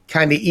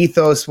kind of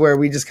ethos where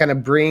we just kind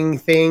of bring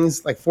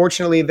things. Like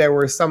fortunately there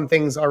were some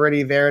things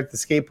already there at the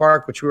skate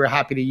park, which we were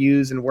happy to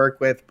use and work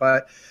with.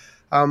 But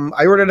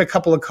I ordered a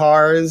couple of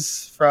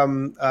cars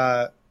from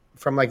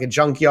like a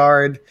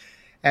junkyard.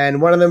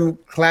 And one of them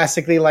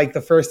classically like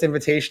the first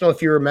invitational,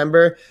 if you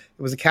remember,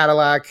 it was a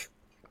Cadillac.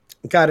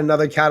 Got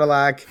another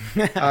Cadillac,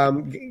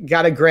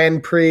 got a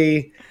Grand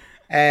Prix.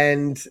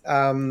 And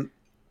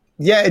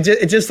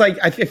it just like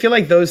I feel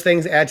like those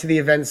things add to the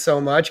event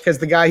so much, because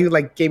the guy who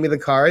like gave me the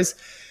cars,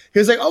 he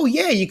was like, "Oh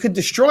yeah, you could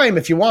destroy them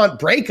if you want,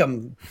 break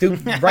them,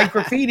 write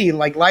graffiti,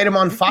 like light them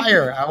on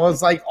fire." I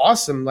was like,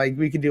 "Awesome! Like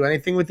we could do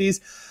anything with these."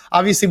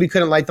 Obviously, we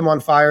couldn't light them on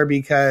fire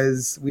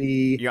because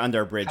you're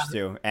under a bridge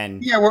too, and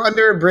we're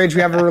under a bridge.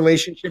 We have a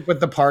relationship with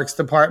the parks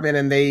department,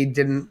 and they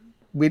didn't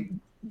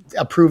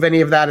approve any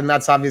of that, and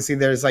that's obviously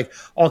there's like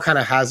all kind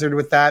of hazard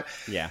with that.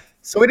 Yeah.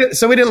 So we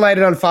didn't light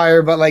it on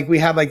fire, but like we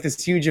had like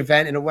this huge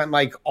event and it went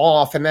like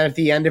off. And then at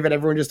the end of it,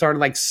 everyone just started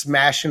like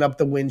smashing up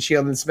the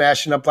windshield and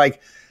smashing up.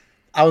 Like,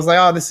 I was like,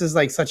 "Oh, this is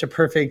like such a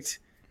perfect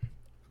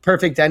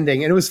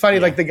ending." And it was funny.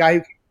 Like the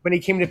guy, when he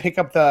came to pick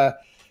up because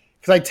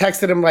I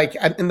texted him like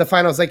in the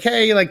finals, like,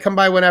 "Hey, like come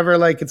by whenever,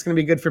 like it's going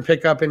to be good for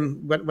pickup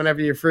and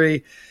whenever you're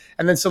free."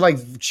 And then so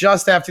like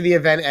just after the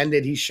event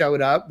ended, he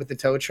showed up with the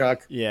tow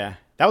truck. Yeah,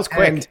 that was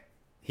quick. And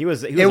he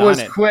was it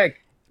was quick.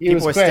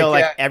 People were still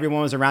like,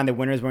 everyone was around. The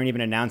winners weren't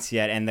even announced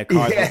yet, and the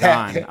cars were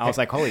gone. I was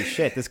like, "Holy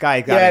shit! This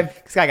guy got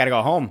to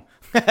go home."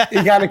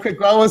 He got a quick.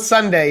 Well, it was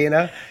Sunday, and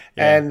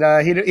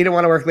he didn't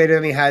want to work later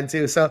than he had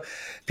to. So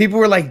people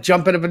were like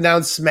jumping up and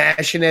down,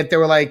 smashing it. They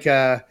were like,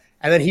 and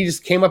then he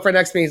just came up right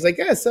next to me. He's like,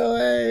 "Yeah,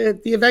 so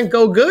the event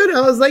go good?"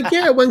 I was like,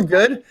 "Yeah, it went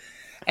good."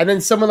 And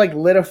then someone like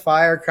lit a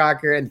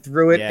firecracker and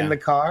threw it in the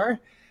car,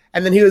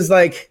 and then he was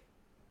like,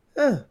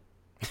 "Oh,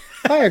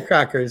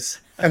 firecrackers."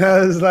 And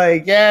I was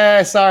like,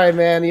 "Yeah, sorry,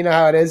 man. You know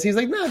how it is." He's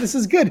like, "No, this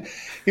is good."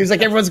 He was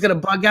like, "Everyone's going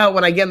to bug out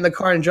when I get in the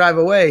car and drive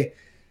away."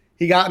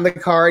 He got in the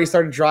car. He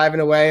started driving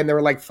away, and there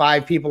were like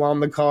 5 people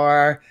on the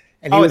car.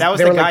 And that was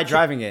the guy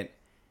driving it.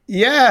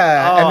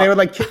 Yeah. And they were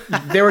like,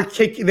 they were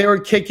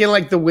kicking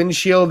like the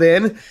windshield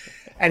in.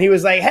 And he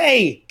was like,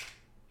 "Hey,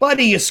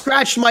 buddy, you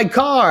scratched my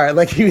car."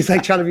 Like he was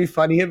like trying to be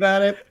funny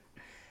about it.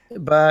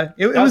 But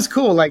it was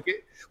cool. Like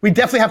we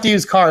definitely have to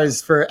use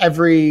cars for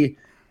every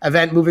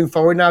event moving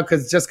forward now,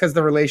 because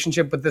the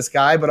relationship with this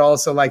guy, but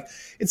also like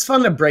it's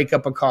fun to break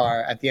up a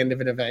car at the end of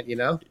an event,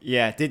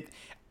 Yeah.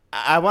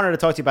 I wanted to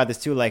talk to you about this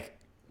too, like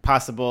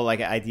possible like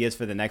ideas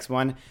for the next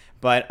one,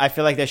 but I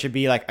feel like there should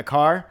be like a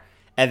car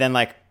and then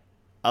like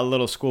a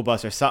little school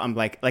bus or something,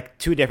 like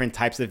 2 different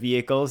types of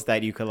vehicles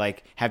that you could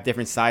like have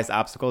different sized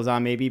obstacles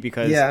on, maybe,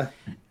 because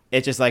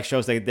it just like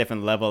shows like a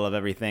different level of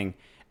everything.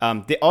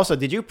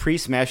 Did you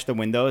pre-smash the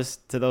windows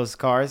to those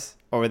cars,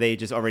 or were they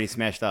just already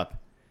smashed up?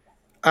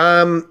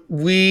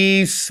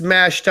 We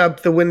smashed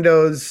up the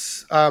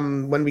windows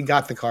when we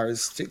got the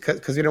cars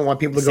because we don't want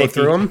people to go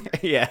through them.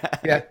 Yeah.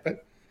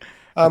 But,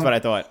 that's what I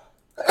thought.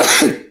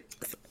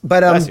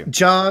 But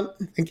John,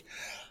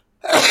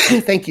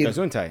 thank you.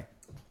 Gesundheit.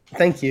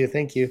 Thank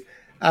you.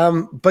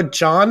 But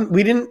John,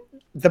 we didn't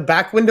the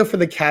back window for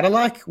the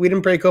Cadillac, we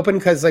didn't break open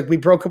because like we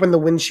broke open the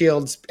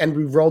windshields and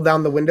we rolled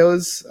down the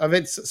windows of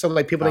it, so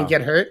like people didn't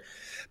get hurt.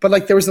 But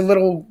like there was a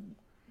little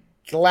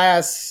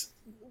glass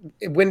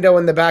window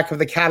in the back of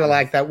the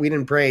Cadillac that we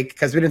didn't break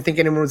because we didn't think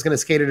anyone was going to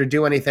skate it or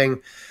do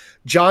anything.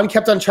 John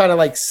kept on trying to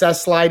like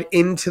slide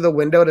into the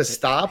window to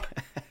stop,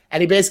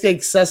 and he basically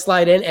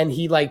slide in and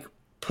he like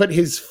put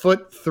his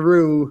foot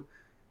through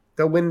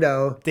the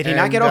window. Did he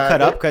not get all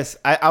cut up? Because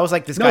I was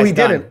like, this guy's no, he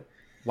done. didn't.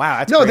 Wow,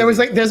 that's no.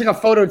 crazy. There's like a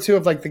photo too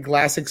of like the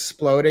glass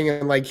exploding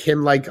and like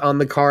him like on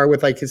the car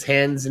with like his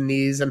hands and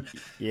knees, and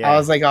I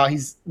was like, oh,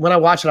 when I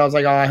watched it, I was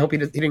like, oh, I hope he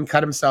didn't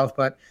cut himself,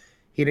 but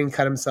he didn't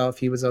cut himself.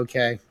 He was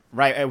okay.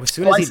 Right. As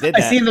soon as he did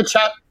that, I see in the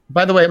chat.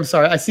 By the way, I'm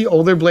sorry. I see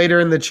Older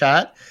Blader in the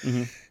chat.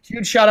 Mm-hmm.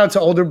 Huge shout out to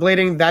Older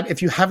Blading. That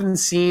if you haven't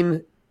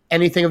seen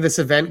anything of this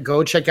event,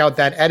 go check out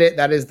that edit.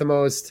 That is the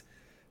most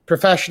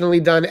professionally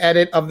done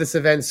edit of this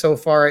event so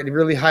far. It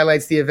really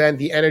highlights the event,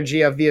 the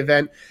energy of the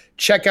event.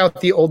 Check out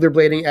the Older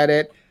Blading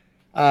edit.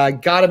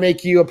 Got to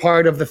make you a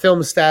part of the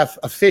film staff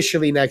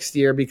officially next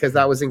year because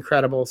that was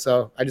incredible.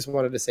 So I just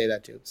wanted to say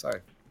that too.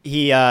 Sorry.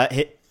 He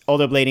hit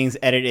Older Blading's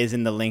edit is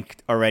in the link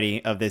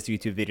already of this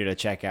YouTube video to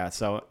check out.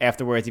 So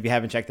afterwards, if you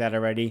haven't checked that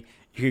already,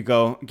 you could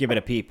go give it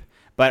a peep.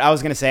 But I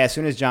was going to say, as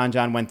soon as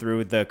John went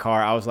through the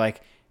car, I was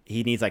like,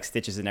 he needs like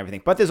stitches and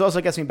everything. But this also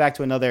gets me back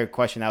to another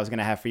question I was going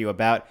to have for you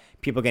about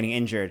people getting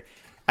injured.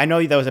 I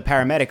know there was a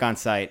paramedic on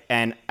site,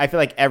 and I feel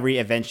like every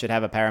event should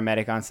have a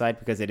paramedic on site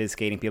because it is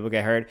skating. People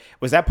get hurt.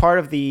 Was that part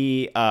of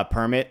the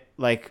permit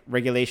like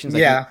regulations?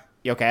 Like, yeah.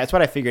 Okay, that's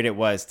what I figured it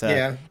was.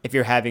 If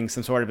you're having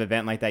some sort of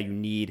event like that, you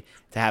need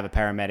to have a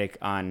paramedic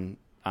on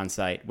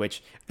site,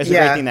 which is a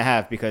great thing to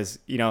have because,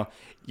 you know,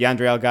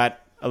 Yandriel got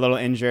a little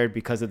injured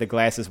because of the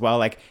glass as well,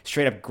 like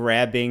straight up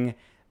grabbing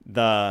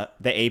the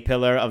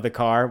A-pillar of the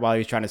car while he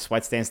was trying to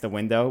sweat stance the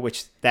window,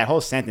 which that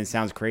whole sentence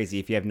sounds crazy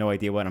if you have no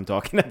idea what I'm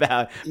talking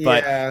about.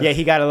 But yeah,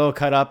 he got a little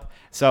cut up,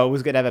 so it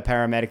was good to have a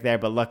paramedic there,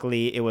 but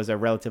luckily it was a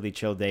relatively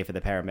chill day for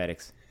the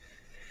paramedics.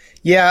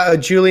 Yeah,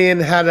 Julian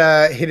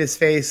had hit his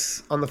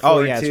face on the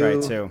floor that's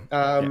right too.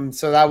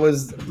 So that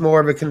was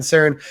more of a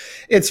concern.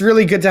 It's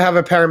really good to have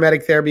a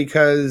paramedic there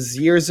because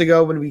years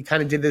ago when we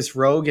kind of did this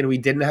rogue and we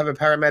didn't have a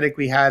paramedic,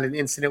 we had an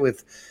incident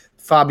with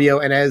Fabio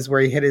Inez where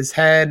he hit his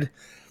head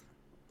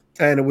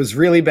and it was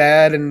really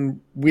bad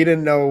and we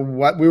didn't know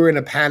we were in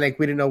a panic.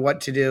 We didn't know what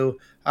to do.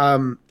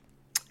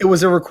 It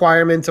was a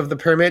requirement of the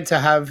permit to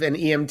have an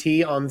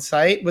EMT on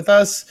site with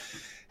us.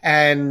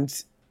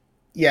 And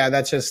yeah,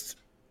 that's just...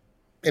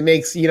 It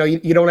makes, you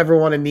don't ever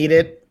want to need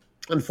it.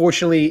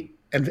 Unfortunately,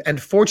 and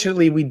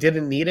fortunately, we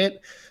didn't need it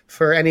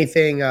for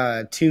anything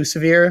too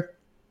severe.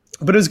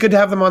 But it was good to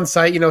have them on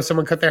site.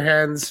 Someone cut their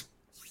hands.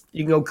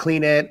 You can go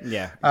clean it.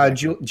 Yeah.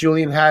 Exactly.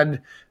 Julian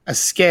had a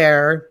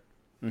scare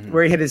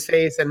where he hit his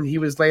face and he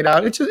was laid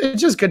out. It's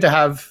just good to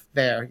have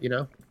there,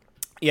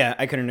 Yeah,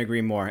 I couldn't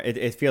agree more.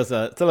 It feels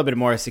it's a little bit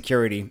more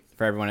security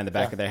for everyone in the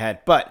back of their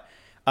head. But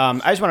I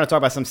just want to talk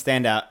about some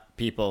standout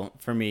people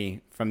for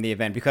me from the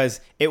event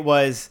because it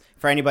was...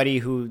 For anybody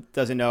who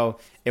doesn't know,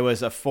 it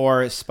was a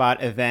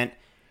 4-spot event.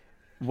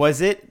 Was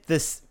it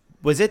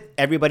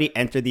everybody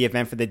entered the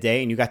event for the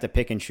day and you got to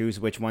pick and choose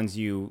which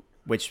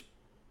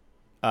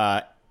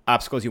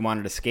obstacles you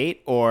wanted to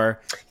skate, or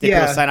did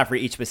people sign up for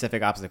each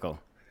specific obstacle?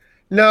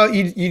 No,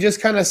 you just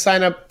kind of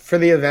sign up for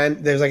the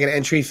event. There's like an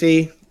entry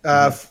fee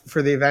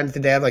for the event.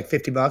 They have like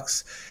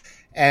 $50,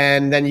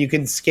 and then you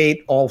can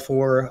skate all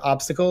 4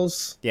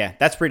 obstacles. Yeah,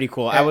 that's pretty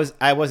cool.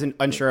 I wasn't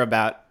unsure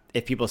about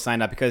if people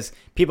signed up because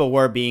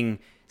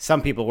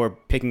some people were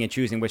picking and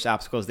choosing which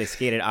obstacles they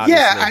skated.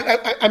 Obviously.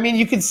 Yeah, I mean,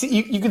 you could see,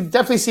 you could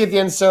definitely see at the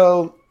end.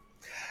 So,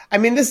 I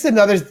mean, this is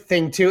another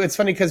thing too. It's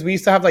funny because we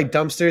used to have like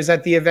dumpsters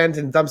at the event,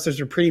 and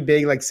dumpsters are pretty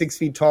big, like 6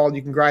 feet tall.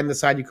 You can grind the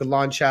side, you could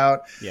launch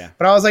out. Yeah.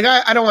 But I was like,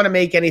 I don't want to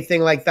make anything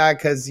like that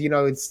because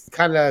it's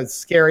kind of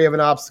scary of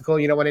an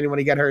obstacle. You don't want anyone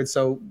to get hurt,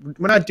 so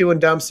we're not doing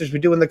dumpsters. We're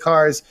doing the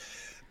cars.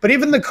 But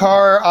even the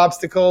car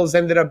obstacles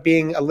ended up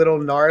being a little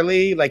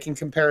gnarly, like in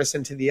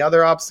comparison to the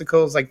other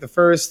obstacles. Like the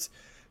first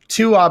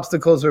 2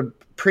 obstacles were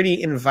pretty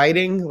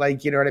inviting,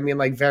 like, you know what I mean?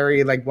 Like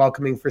very like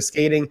welcoming for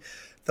skating.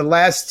 The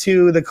last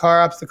 2, the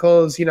car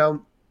obstacles,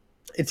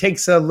 it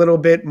takes a little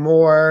bit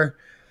more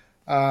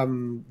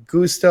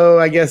gusto,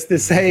 I guess to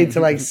say, to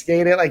like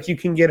skate it. Like you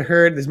can get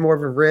hurt. There's more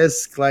of a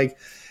risk. Like,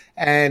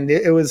 and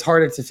it was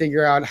harder to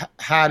figure out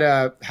how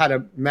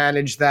to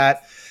manage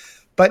that.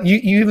 But you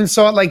even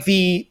saw it like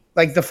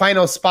the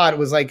final spot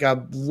was like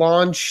a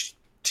launch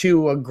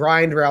to a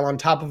grind rail on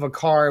top of a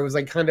car. It was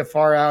like kind of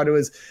far out. It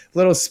was a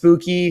little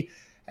spooky.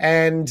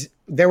 And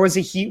there was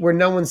a heat where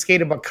no one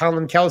skated but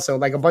Colin Kelso.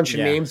 Like a bunch of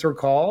names were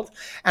called.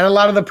 And a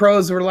lot of the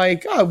pros were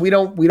like, oh, we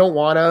don't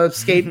want to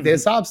skate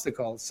this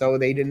obstacle. So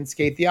they didn't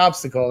skate the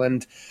obstacle.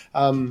 And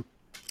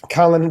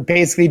Colin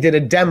basically did a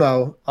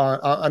demo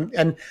on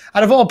and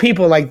out of all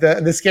people, like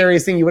the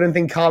scariest thing, you wouldn't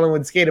think Colin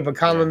would skate it, but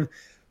Colin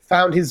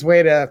found his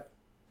way to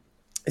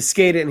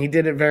skate it, and he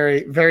did it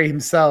very, very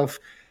himself.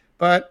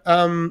 But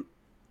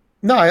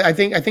no, I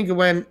think it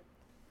went.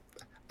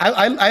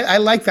 I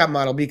like that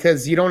model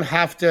because you don't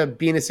have to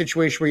be in a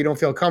situation where you don't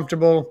feel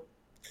comfortable.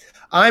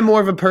 I'm more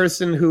of a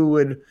person who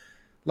would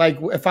like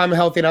if I'm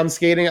healthy and I'm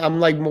skating, I'm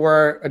like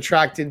more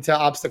attracted to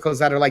obstacles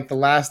that are like the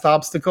last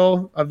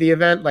obstacle of the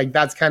event. Like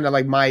that's kind of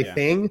like my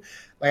thing.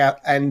 Like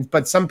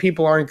but some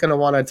people aren't going to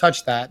want to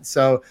touch that.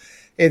 So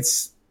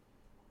it's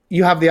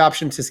you have the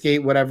option to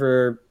skate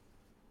whatever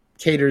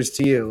caters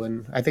to you,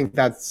 and I think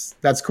that's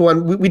cool.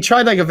 And we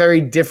tried like a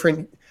very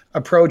different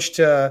approach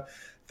to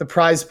the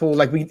prize pool.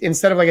 Like we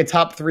instead of like a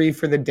top 3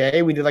 for the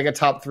day, we did like a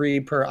top 3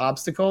 per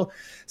obstacle.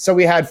 So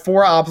we had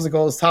 4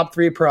 obstacles, top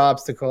 3 per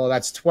obstacle.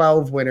 That's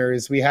 12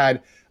 winners. We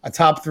had a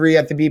top 3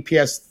 at the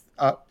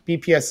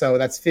BPSO.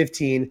 That's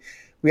 15.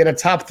 We had a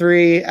top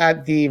 3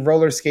 at the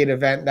roller skate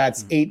event.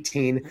 That's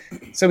 18.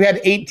 So we had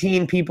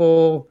 18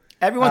 people.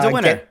 Everyone's a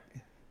winner.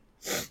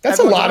 That's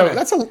a lot of money.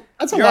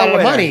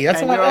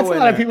 That's a lot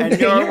of people.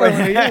 You're a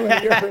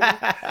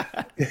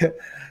winner.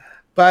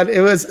 But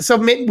it was so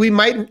we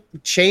might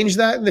change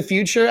that in the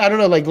future. I don't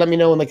know. Like, let me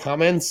know in the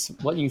comments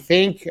what you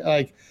think.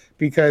 Like,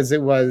 because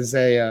it was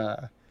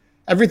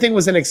everything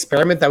was an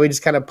experiment that we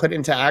just kind of put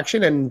into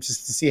action and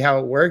just to see how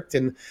it worked.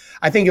 And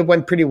I think it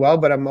went pretty well.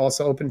 But I'm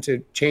also open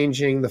to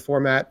changing the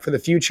format for the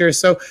future.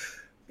 So,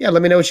 yeah,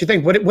 let me know what you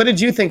think. What did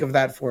you think of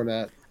that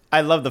format?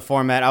 I love the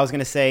format. I was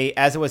gonna say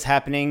as it was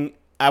happening,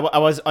 I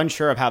was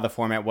unsure of how the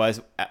format was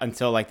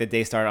until like the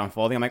day started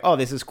unfolding. I'm like, oh,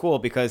 this is cool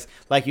because,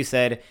 like you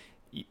said.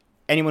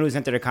 Anyone who's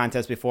entered a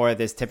contest before,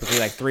 there's typically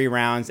like 3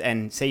 rounds,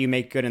 and say you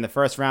make good in the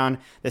first round,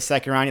 the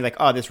second round, you're like,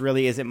 oh, this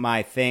really isn't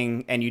my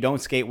thing, and you don't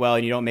skate well,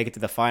 and you don't make it to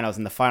the finals.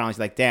 In the finals,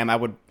 you're like, damn, I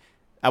would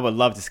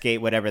love to skate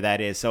whatever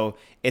that is. So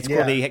it's cool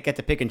that you get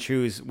to pick and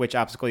choose which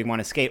obstacle you want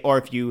to skate, or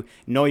if you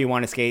know you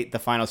want to skate the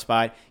final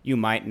spot, you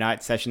might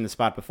not session the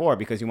spot before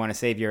because you want to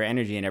save your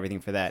energy and everything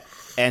for that.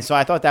 And so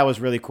I thought that was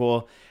really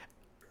cool.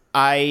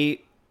 I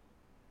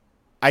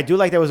do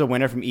like there was a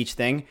winner from each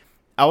thing.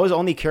 I was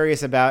only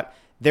curious about.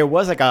 There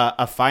was like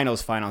a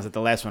finals at the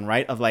last one,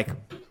 right? Of like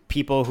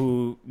people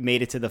who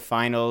made it to the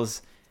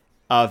finals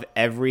of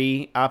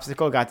every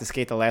obstacle got to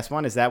skate the last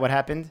one. Is that what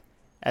happened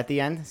at the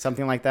end?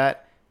 Something like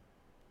that?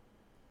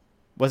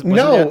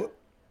 No.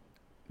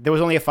 There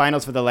was only a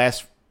finals for the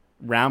last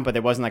round, but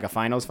there wasn't like a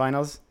finals.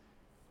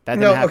 That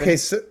didn't happen? Okay.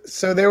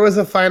 So there was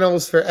a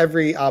finals for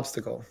every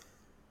obstacle.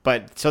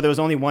 But so there was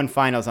only one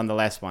finals on the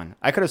last one.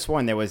 I could have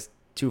sworn there was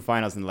 2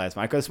 finals in the last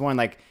one. I could have sworn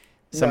like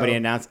somebody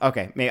announced.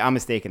 Okay, maybe I'm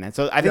mistaken then.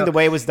 So I think the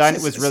way it was done,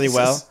 it was really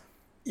well.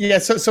 Yeah.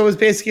 So it was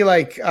basically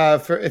like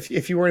for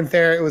if you weren't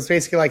there, it was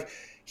basically like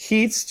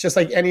heats, just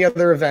like any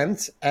other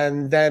event,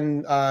 and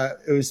then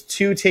it was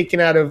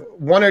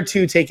 1 or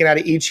 2 taken out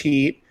of each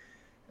heat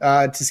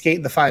to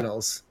skate the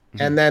finals,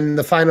 and then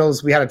the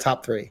finals we had a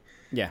top 3.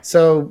 Yeah.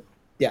 So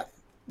yeah,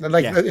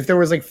 if there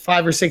was like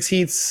 5 or 6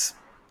 heats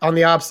on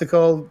the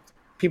obstacle,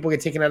 people get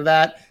taken out of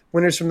that.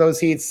 Winners from those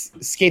heats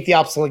skate the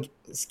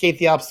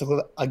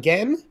obstacle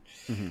again.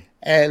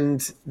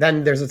 And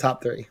then there's a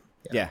top 3.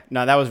 Yeah.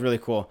 No, that was really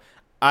cool.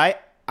 I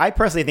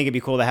personally think it'd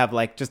be cool to have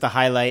like just a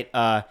highlight.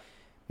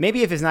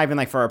 Maybe if it's not even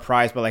like for a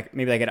prize, but like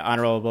maybe like an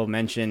honorable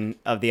mention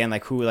of the end,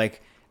 like who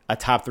like a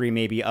top 3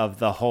 maybe of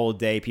the whole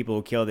day, people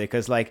who killed it.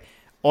 Because like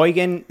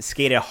Eugen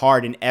skated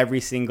hard in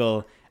every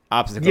single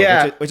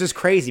obstacle, which is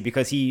crazy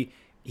because he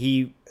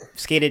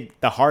skated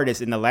the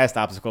hardest in the last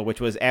obstacle, which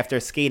was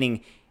after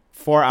skating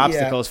 4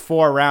 obstacles,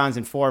 4 rounds,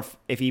 and 4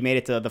 if he made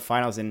it to the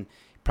finals and.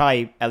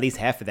 Probably at least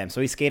half of them. So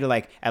he skated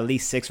like at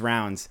least 6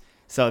 rounds.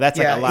 So that's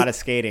like a lot of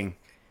skating.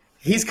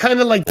 He's kind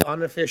of like the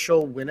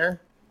unofficial winner.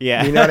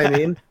 Yeah. You know what I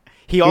mean?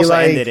 He also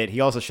ended it. He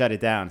also shut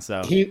it down.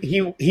 So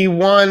he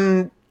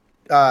won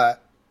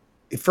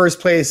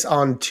first place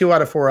on 2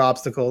 out of 4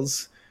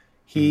 obstacles.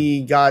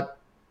 He got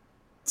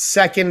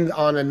second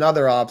on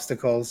another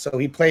obstacle. So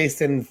he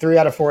placed in 3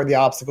 out of 4 of the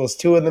obstacles.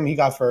 2 of them he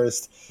got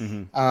first.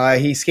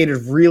 He skated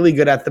really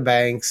good at the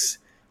banks.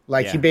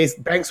 Like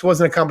Banks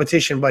wasn't a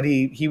competition, but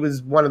he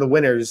was one of the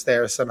winners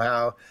there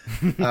somehow.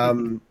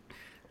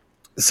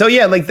 So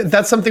yeah, like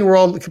that's something we're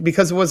all,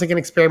 because it was like an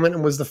experiment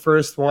and was the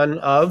first one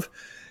of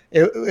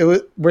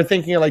it. We're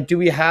thinking like, do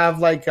we have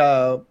like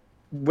a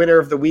winner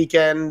of the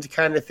weekend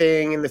kind of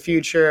thing in the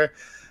future?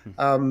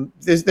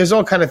 There's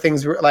all kind of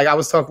things. Like I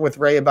was talking with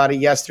Ray about it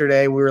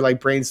yesterday. We were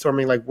like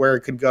brainstorming like where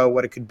it could go,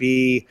 what it could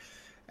be,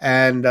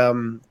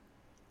 and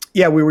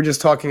yeah, we were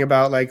just talking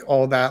about like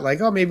all that, like,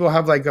 oh, maybe we'll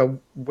have like a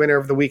winner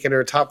of the weekend or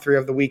a top 3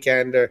 of the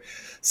weekend or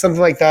something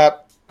like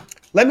that.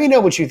 Let me know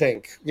what you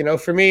think. You know,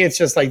 for me, it's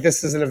just like,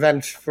 this is an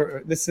event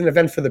for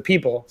the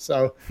people.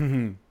 So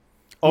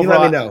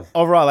overall, let me know.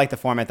 Overall, I like the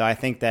format though. I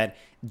think that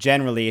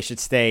generally it should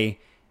stay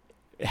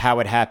how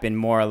it happened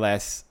more or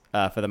less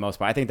for the most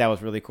part. I think that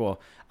was really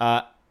cool.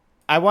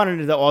 I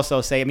wanted to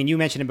also say, I mean, you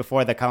mentioned it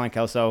before, the Colin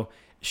Kelso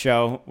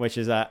show, which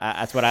is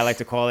that's what I like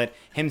to call it.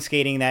 Him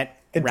skating that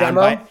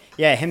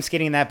him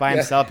skating that by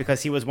himself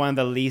because he was one of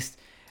the least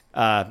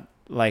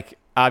like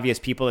obvious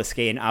people to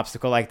skate an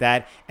obstacle like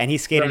that, and he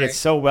skated it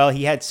so well.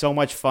 He had so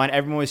much fun.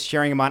 Everyone was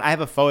cheering him on. I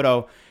have a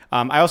photo.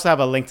 I also have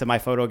a link to my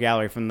photo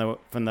gallery from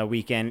the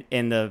weekend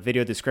in the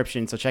video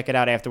description, so check it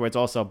out afterwards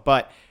also.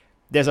 But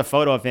there's a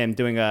photo of him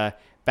doing a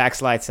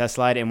backslide, cess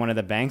slide in one of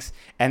the banks,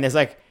 and there's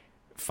like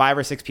 5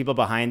 or 6 people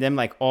behind him,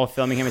 like all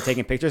filming him and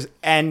taking pictures,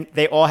 and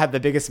they all have the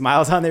biggest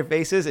smiles on their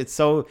faces. It's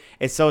so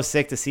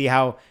sick to see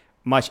how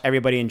much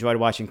everybody enjoyed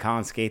watching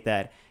Colin skate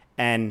that.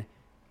 And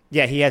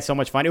yeah, he had so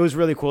much fun. It was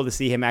really cool to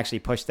see him actually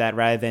push that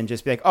rather than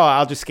just be like, oh,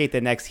 I'll just skate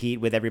the next heat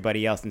with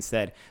everybody else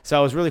instead. So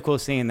it was really cool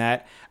seeing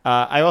that.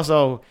 I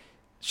also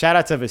shout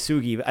out to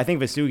Vasugi. I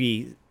think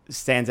Vasugi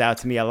stands out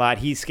to me a lot.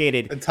 He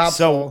skated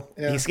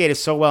he skated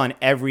so well in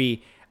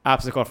every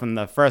obstacle, from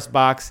the first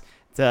box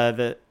to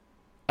the,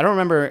 I don't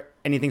remember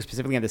anything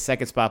specifically on the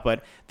second spot,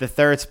 but the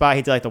third spot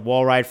he did like the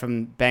wall ride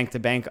from bank to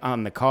bank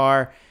on the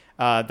car.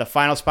 The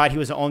final spot, he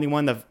was the only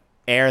one to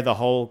air the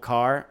whole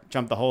car,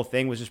 jump the whole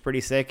thing, was just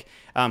pretty sick.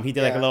 He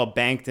did like a little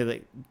bank to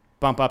like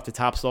bump up the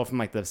top slope from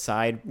like the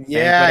side.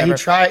 Yeah, he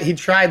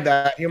tried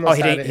that. He almost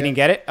he didn't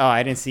get it. Oh,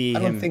 I didn't see him. I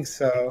don't think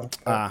so.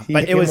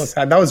 But it was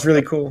that was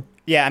really cool.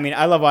 Yeah, I mean,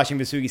 I love watching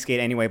Vasugi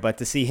skate anyway, but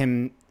to see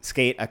him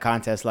skate a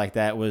contest like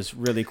that was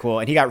really cool,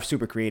 and he got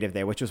super creative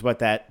there, which was what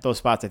those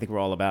spots I think were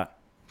all about.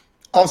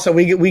 Also,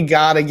 we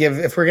gotta give,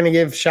 if we're gonna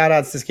give shout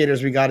outs to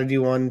skaters, we gotta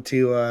do one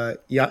to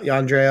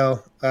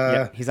Yandreo.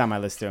 Yeah, he's on my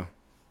list too.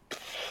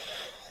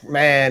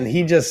 Man,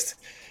 he just,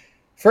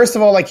 first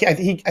of all, like I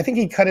think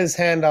he cut his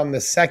hand on the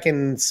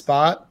second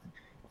spot,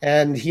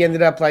 and he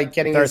ended up like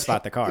getting third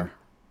spot, the car.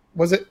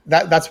 Was it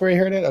that's where he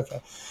hurt it?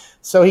 Okay.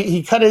 So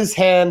he cut his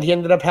hand. He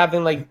ended up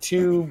having like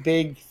 2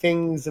 big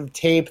things of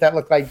tape that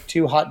looked like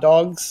 2 hot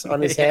dogs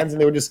on his hands, and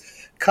they were just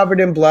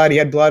covered in blood. He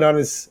had blood on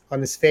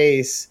his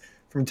face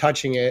from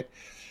touching it.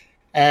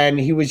 And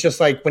he was just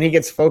like, when he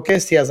gets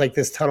focused, he has like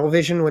this tunnel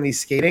vision when he's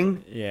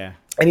skating. Yeah.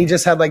 And he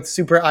just had like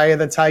super eye of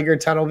the tiger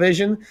tunnel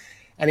vision,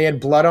 and he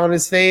had blood on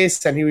his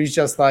face, and he was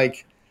just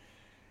like,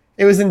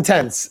 it was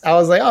intense. I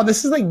was like, oh,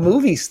 this is like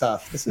movie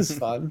stuff. This is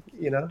fun,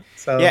 you know?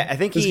 So yeah, I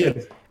think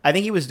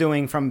he was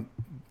doing from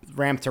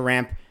ramp to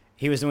ramp.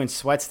 He was doing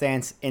sweat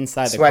stance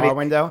inside the car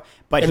window,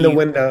 but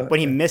when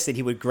he missed it,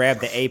 he would grab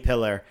the A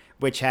pillar,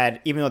 which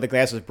had, even though the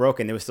glass was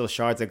broken, there was still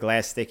shards of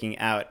glass sticking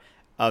out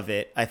of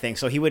it, I think.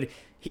 So he would,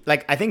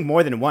 I think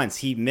more than once,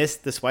 he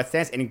missed the sweat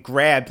stance and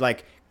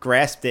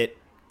grasped it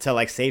to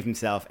like save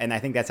himself, and I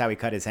think that's how he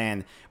cut his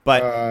hand.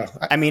 But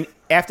I mean,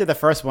 after the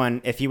first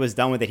one, if he was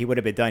done with it, he would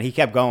have been done. He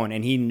kept going,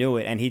 and he knew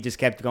it, and he just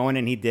kept going,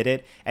 and he did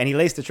it, and he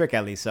laced the trick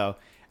at least. So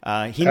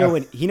he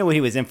knew what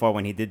he was in for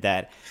when he did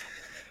that.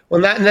 Well,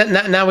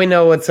 now we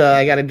know what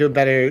I got to do a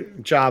better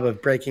job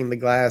of breaking the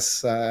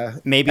glass.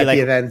 Maybe at like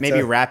the event,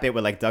 maybe wrap it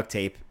with like duct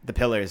tape, the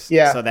pillars,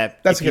 so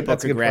that people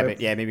could grab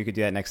it. Yeah, maybe we could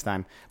do that next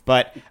time.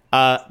 But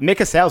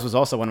Mika Sales was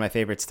also one of my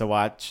favorites to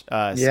watch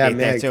skate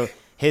there too.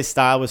 His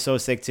style was so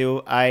sick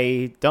too.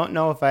 I don't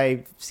know if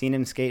I've seen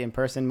him skate in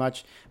person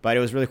much, but it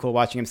was really cool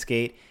watching him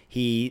skate.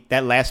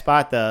 That last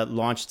spot, the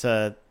launch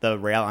to the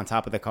rail on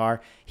top of the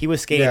car, he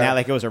was skating that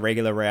like it was a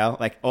regular rail.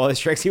 Like all the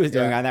tricks he was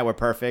doing on that were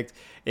perfect.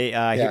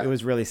 It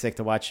was really sick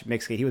to watch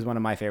Mick skate. He was one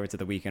of my favorites of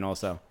the weekend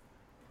also.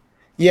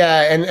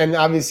 Yeah, and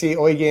obviously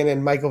Eugen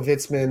and Michael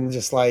Witzman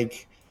just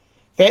like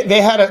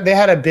they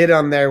had a bid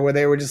on there where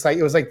they were just like,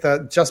 it was like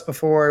just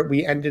before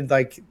we ended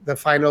like the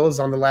finals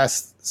on the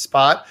last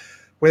spot,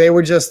 where they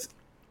were just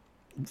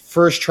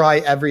first try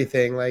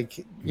everything,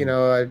 like, you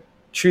know,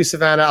 True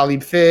Savannah, I'll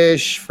eat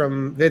fish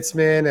from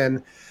Witzman,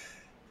 and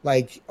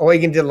like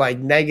Eugen did like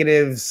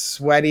negative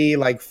sweaty,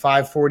 like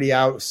 540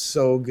 out,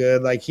 so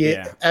good. Like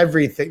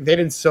everything. They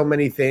did so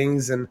many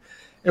things, and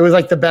it was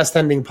like the best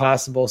ending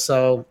possible.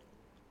 So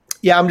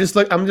yeah, I'm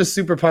just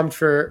super pumped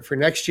for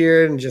next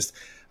year, and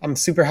I'm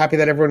super happy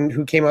that everyone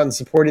who came out and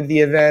supported the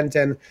event,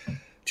 and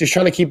just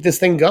trying to keep this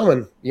thing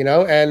going, you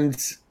know. And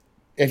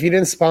if you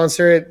didn't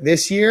sponsor it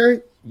this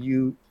year,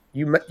 you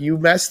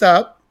messed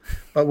up.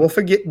 But we'll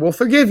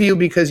forgive you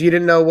because you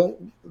didn't know what,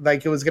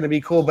 like, it was going to be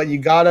cool. But you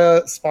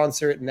gotta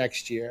sponsor it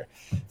next year.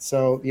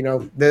 So, you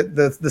know,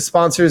 the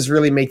sponsors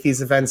really make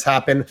these events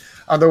happen.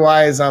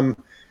 Otherwise,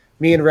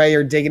 me and Ray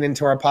are digging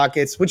into our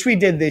pockets, which we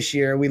did this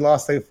year. We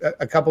lost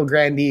a couple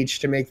grand each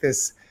to make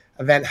this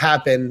event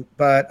happen.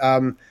 But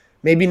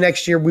maybe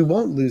next year we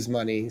won't lose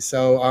money.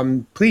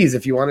 So please,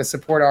 if you want to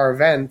support our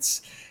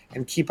events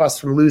and keep us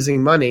from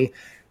losing money,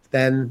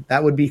 then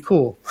that would be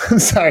cool. I'm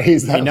sorry.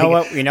 You know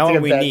what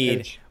we need?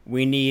 Pitch.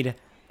 We need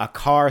a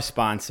car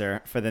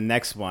sponsor for the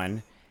next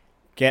one.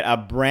 Get a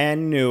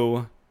brand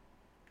new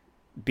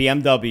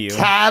BMW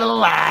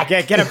Cadillac.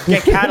 Get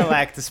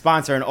Cadillac to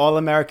sponsor an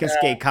all-American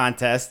skate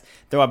contest.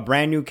 Throw a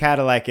brand new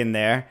Cadillac in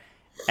there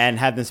and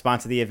have them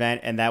sponsor the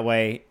event. And that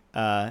way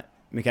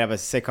we can have a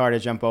sick car to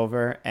jump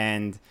over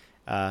and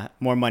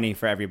more money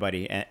for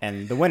everybody.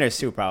 And the winners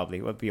too,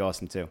 probably. Would be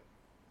awesome too.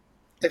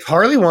 If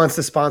Harley wants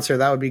to sponsor,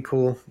 that would be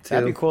cool too.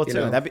 That'd be cool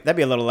too. That'd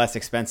be a little less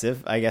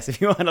expensive, I guess,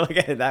 if you want to look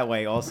at it that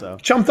way also.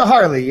 Jump the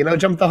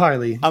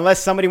Harley.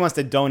 Unless somebody wants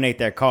to donate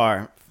their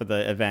car for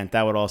the event,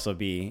 that would also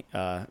be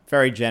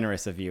very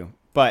generous of you.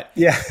 But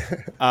yeah,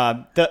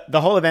 the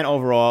whole event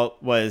overall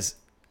was,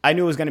 I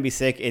knew it was going to be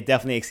sick. It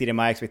definitely exceeded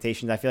my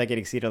expectations. I feel like it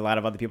exceeded a lot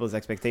of other people's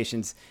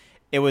expectations.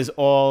 It was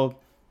all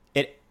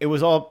it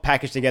was all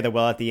packaged together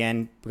well at the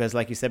end because,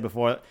 like you said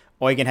before,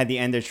 Eugen had the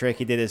ender trick.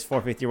 He did his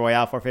 450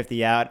 Royale,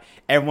 450 out.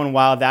 Everyone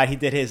wilded out. He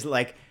did his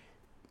like,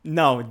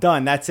 no,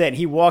 done. That's it.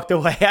 He walked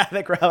away out of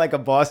the crowd like a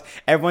boss.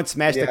 Everyone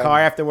smashed the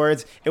car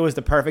afterwards. It was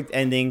the perfect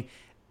ending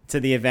to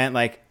the event.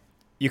 Like,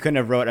 you couldn't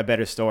have wrote a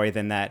better story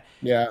than that.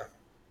 Yeah.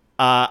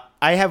 I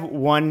have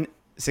one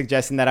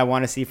suggestion that I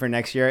want to see for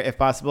next year, if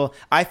possible.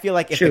 I feel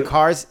like if the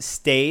cars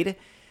stayed,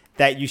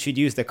 that you should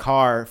use the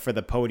car for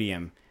the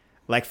podium.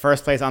 Like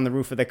first place on the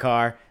roof of the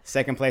car,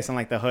 second place on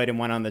like the hood, and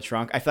one on the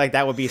trunk. I feel like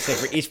that would be sick.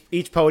 For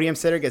each podium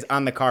sitter gets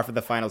on the car for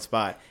the final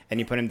spot, and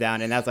you put him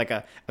down, and that's like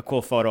a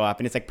cool photo op,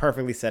 and it's like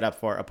perfectly set up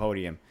for a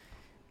podium.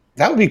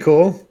 That would be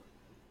cool.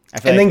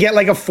 And then get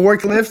like a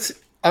forklift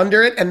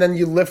under it, and then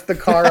you lift the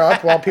car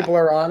up while people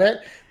are on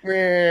it.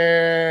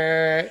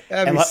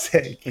 That'd be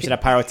sick. We should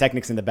have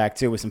pyrotechnics in the back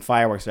too, with some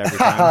fireworks every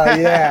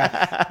time. Yeah,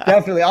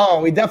 definitely.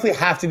 Oh, we definitely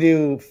have to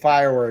do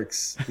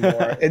fireworks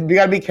more. And we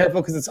got to be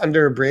careful because it's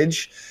under a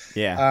bridge.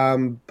 Yeah.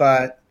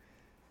 But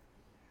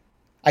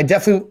I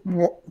definitely,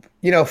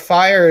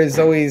 fire is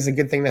always a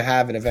good thing to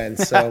have at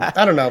events. So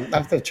I don't know. I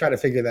have to try to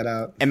figure that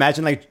out.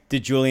 Imagine like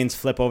did Julian's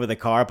flip over the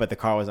car, but the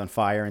car was on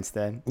fire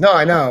instead. No,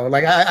 I know.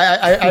 Like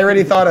I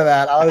already thought of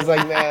that. I was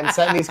like, man,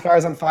 setting these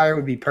cars on fire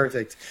would be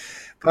perfect.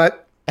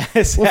 But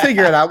we'll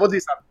figure it out. We'll do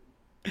something.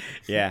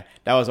 Yeah,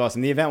 that was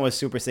awesome. The event was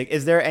super sick.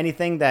 Is there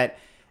anything that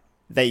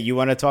you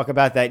want to talk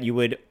about that you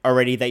would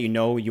already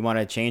you want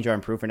to change or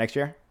improve for next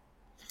year?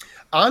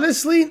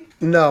 Honestly,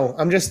 no.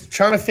 I'm just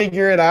trying to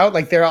figure it out.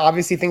 Like there are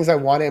obviously things I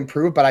want to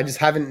improve, but I just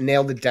haven't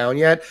nailed it down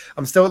yet.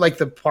 I'm still at like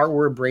the part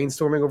where we're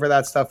brainstorming over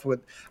that stuff.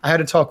 I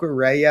had a talk with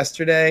Ray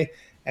yesterday,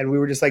 and we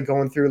were just like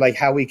going through like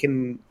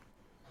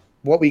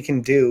what we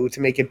can do to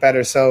make it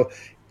better. So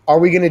are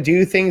we going to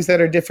do things that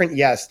are different?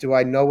 Yes. Do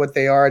I know what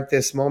they are at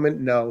this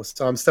moment? No.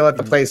 So I'm still at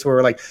the place where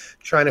we're like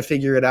trying to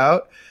figure it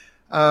out.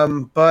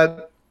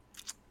 But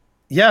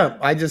yeah,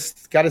 I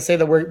just got to say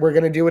that we're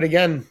going to do it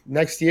again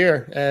next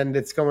year. And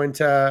it's going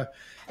to,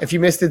 if you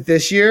missed it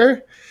this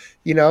year,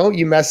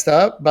 you messed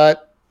up,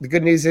 but the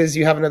good news is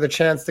you have another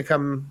chance to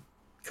come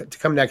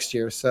next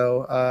year.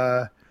 So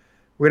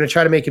we're going to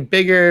try to make it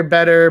bigger,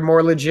 better,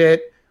 more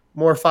legit,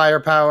 more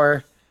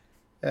firepower.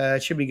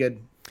 It should be good.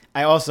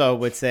 I also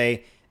would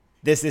say,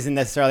 this isn't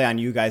necessarily on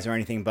you guys or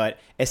anything, but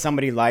if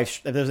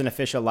there's an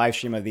official live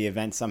stream of the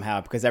event somehow,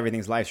 because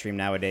everything's live streamed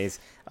nowadays,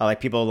 like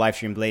people live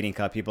stream Blading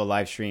Cup, people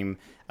live stream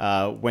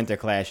Winter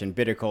Clash and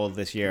Bitter Cold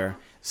this year.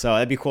 So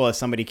it'd be cool if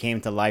somebody came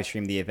to live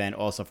stream the event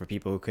also for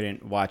people who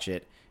couldn't watch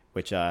it,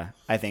 which I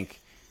think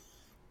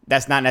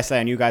that's not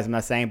necessarily on you guys, I'm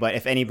not saying, but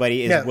if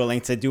anybody is willing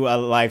to do a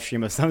live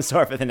stream of some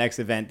sort for the next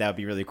event, that would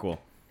be really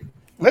cool.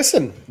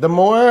 Listen, the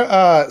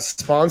more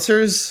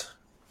sponsors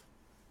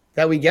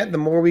that we get, the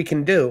more we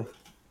can do.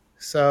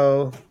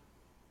 So,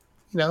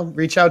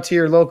 reach out to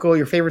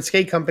your favorite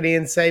skate company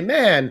and say,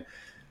 man,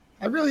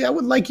 I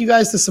would like you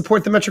guys to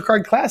support the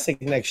MetroCard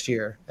Classic next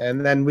year.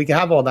 And then we can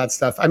have all that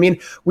stuff. I mean,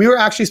 we were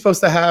actually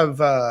supposed to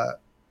have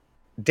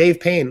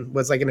Dave Payne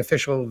was like an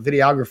official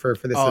videographer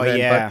for this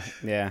event.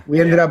 But we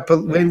ended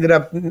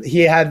up,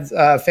 he had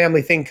a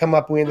family thing come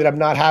up. We ended up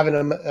not having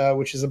him,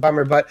 which is a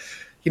bummer. But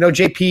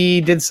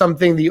JP did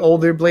something, the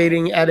older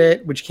blading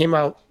edit, which came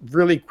out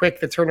really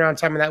quick. The turnaround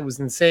time of that was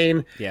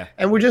insane. Yeah.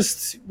 And we're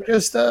just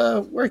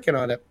working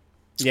on it.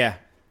 Yeah.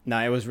 No,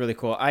 it was really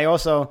cool.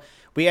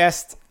 We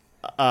asked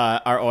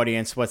our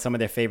audience what some of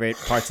their favorite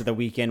parts of the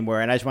weekend were,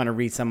 and I just want to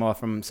read some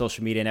off from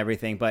social media and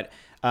everything. But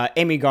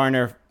Amy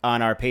Garner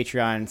on our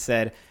Patreon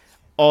said,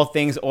 all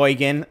things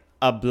Eugen,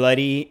 a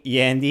bloody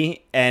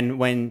Yandy, and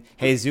when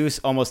Jesus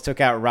almost took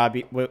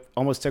Robbie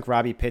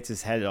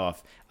Pitts' head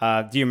off.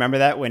 Do you remember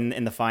that when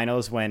in the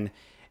finals when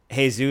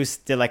Jesus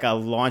did like a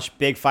launch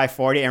big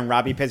 540 and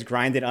Robbie Pitts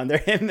grinded under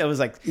him? It was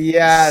like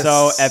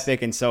so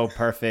epic and so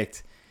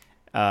perfect.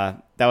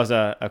 That was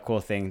a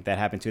cool thing that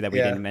happened too that we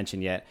didn't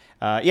mention yet.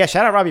 Shout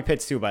out Robbie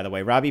Pitts too, by the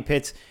way. Robbie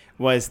Pitts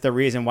was the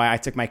reason why I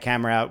took my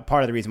camera out.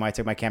 Part of the reason why I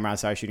took my camera out and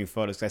started shooting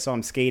photos, because I saw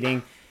him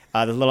skating.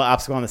 The little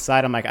obstacle on the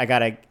side, I'm like,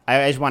 I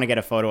just want to get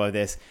a photo of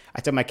this.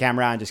 I took my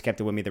camera out and just kept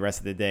it with me the rest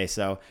of the day.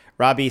 So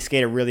Robbie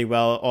skated really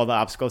well, all the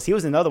obstacles. He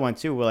was another one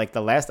too, where like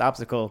the last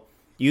obstacle,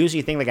 you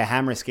usually think like a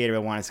hammer skater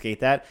would want to skate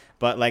that,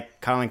 but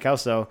like Colin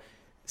Kelso,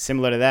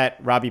 similar to that,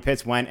 Robbie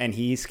Pitts went and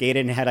he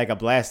skated and had like a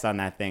blast on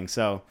that thing.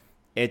 So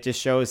it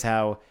just shows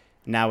how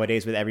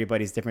nowadays with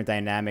everybody's different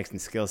dynamics and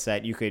skill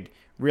set, you could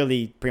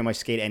really pretty much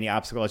skate any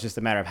obstacle. It's just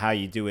a matter of how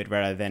you do it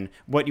rather than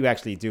what you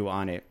actually do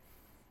on it.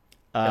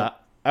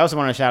 I also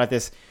want to shout out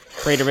this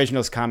Great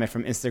Originals comment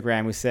from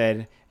Instagram who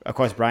said, of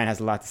course, Brian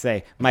has a lot to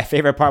say. My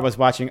favorite part was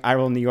watching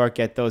Iroll New York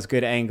get those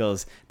good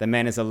angles. The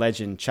man is a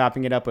legend.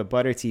 Chopping it up with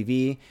Butter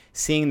TV,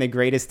 seeing the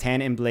greatest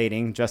tan in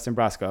blading, Justin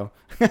Brosco.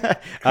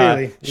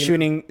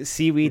 Shooting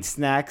seaweed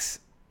snacks,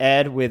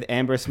 Ed with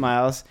Amber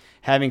Smiles.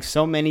 Having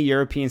so many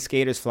European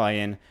skaters fly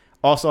in.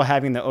 Also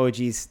having the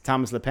OGs,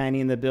 Thomas Lepani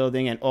in the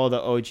building, and all the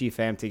OG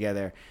fam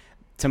together.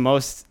 To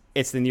most,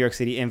 it's the New York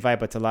City invite,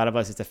 but to a lot of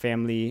us, it's a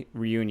family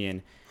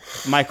reunion.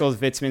 Michael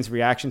Vitzman's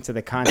reaction to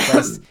the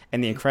contest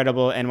and the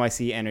incredible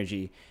NYC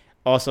energy.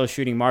 Also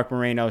shooting Mark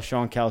Moreno,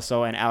 Sean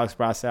Kelso, and Alex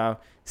Brassau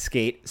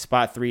skate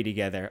spot 3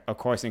 together. Of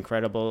course,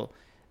 incredible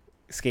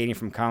skating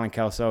from Colin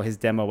Kelso. His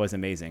demo was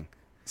amazing.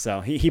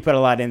 So he put a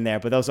lot in there,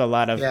 but those are a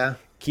lot of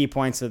key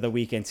points of the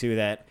weekend too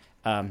that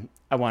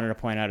I wanted to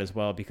point out as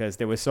well, because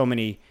there was so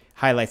many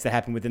highlights that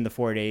happened within the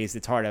 4 days.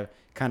 It's hard to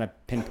kind of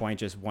pinpoint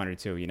just one or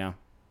two,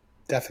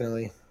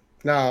 Definitely.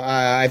 No,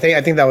 I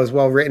think that was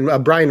well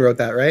written. Brian wrote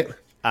that, right?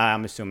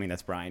 I'm assuming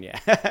that's Brian. Yeah.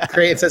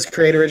 It says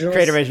Create Originals.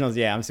 Create Originals.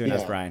 Yeah, I'm assuming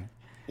that's Brian.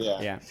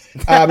 Yeah.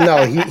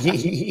 No,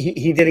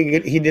 he did a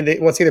good. He did it.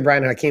 Well, it's either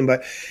Brian or Hakeem,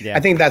 but I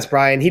think that's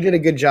Brian. He did a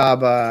good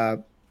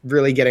job,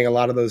 really getting a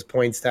lot of those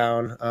points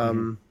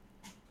down.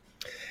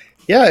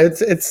 Yeah,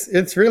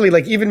 it's really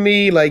like even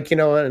me, like,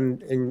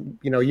 and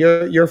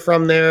you're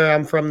from there,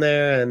 I'm from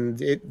there,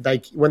 and it,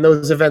 like, when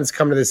those events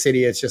come to the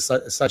city, it's just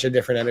such a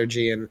different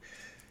energy and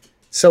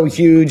so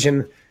huge.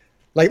 And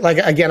like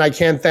again, I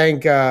can't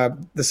thank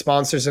the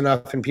sponsors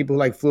enough and people who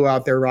like flew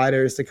out their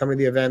riders to come to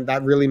the event.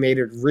 That really made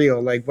it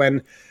real. Like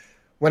when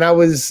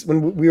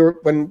we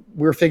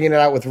were figuring it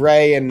out with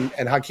Ray and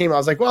Hakeem, I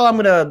was like, well, I'm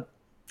gonna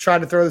try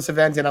to throw this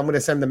event and I'm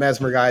gonna send the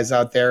Mesmer guys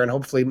out there and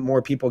hopefully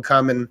more people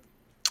come. And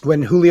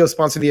when Julio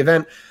sponsored the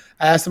event,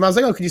 I asked him, I was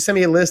like, oh, could you send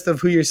me a list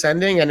of who you're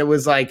sending? And it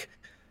was like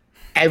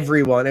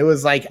everyone. It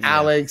was like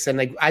Alex, and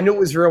like I knew it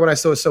was real when I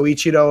saw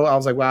Soichiro. I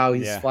was like, wow,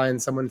 he's flying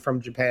someone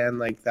from Japan.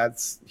 Like,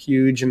 that's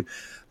huge. And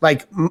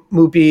like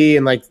Moopy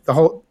and like the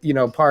whole,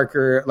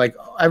 Parker, like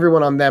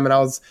everyone on them. And I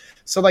was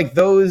so like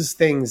those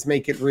things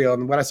make it real.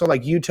 And when I saw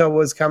like Yuto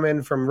was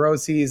coming from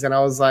Rosie's, and I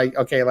was like,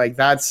 okay, like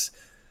that's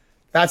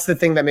the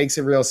thing that makes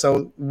it real.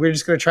 So we're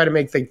just going to try to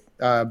make the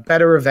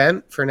better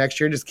event for next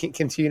year. Just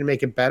continue to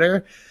make it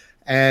better.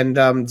 And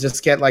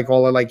just get like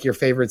all of like your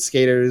favorite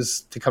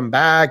skaters to come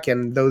back,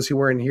 and those who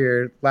weren't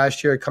here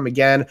last year come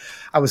again.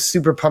 I was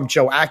super pumped.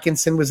 Joe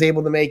Atkinson was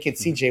able to make it.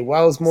 CJ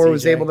Wellsmore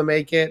was able to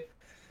make it.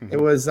 Mm-hmm.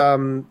 It was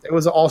an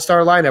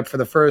all-star lineup for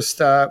the first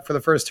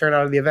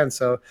turnout of the event.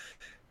 So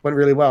went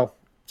really well.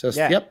 Just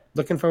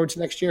looking forward to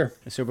next year.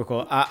 Super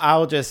cool. I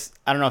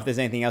don't know if there's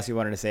anything else you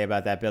wanted to say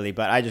about that, Billy,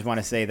 but I just want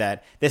to say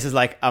that this is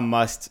like a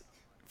must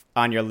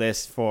on your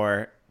list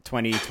for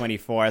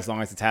 2024 as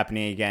long as it's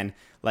happening again.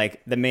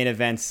 Like the main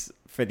events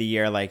for the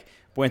year, like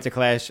Winter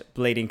Clash,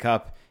 Blading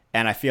Cup,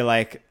 and I feel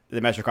like the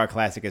MetroCard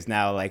Classic is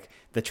now like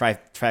the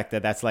trifecta.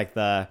 That's like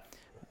the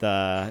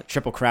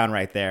Triple Crown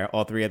right there,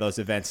 all three of those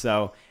events.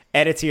 So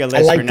add it to your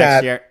list for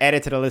next year. Add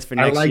it to the list for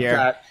next year.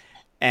 That.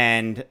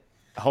 And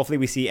hopefully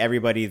we see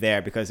everybody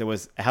there, because it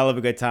was a hell of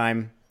a good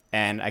time,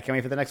 and I can't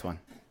wait for the next one.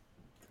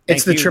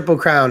 It's the Triple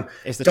Crown.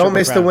 Don't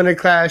miss the Winter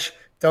Clash.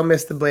 Don't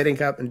miss the Blading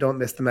Cup, and don't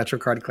miss the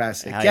MetroCard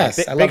Classic.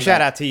 Yes, I love big shout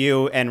out to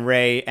you and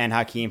Ray and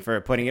Hakeem for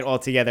putting it all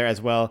together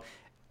as well.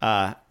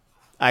 I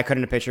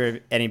couldn't have pictured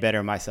it any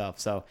better myself.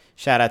 So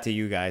shout out to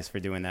you guys for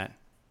doing that.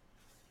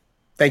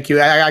 Thank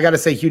you. I got to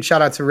say huge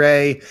shout out to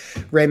Ray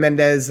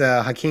Mendez,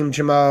 Hakeem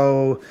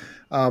Jamo,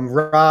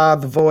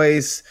 Rob, the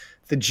voice,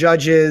 the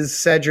judges,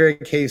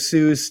 Cedric,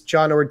 Jesus,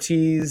 John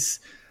Ortiz,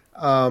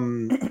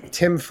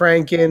 Tim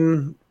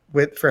Franken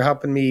for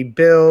helping me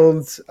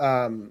build.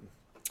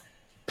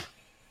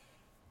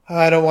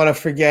 I don't want to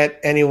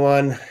forget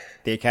anyone.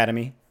 The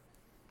Academy.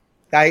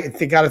 I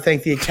got to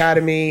thank the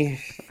Academy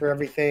for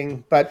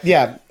everything. But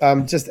yeah,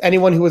 just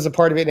anyone who was a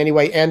part of it in any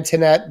way. And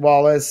Tinette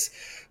Wallace,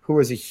 who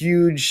was a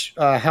huge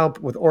help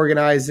with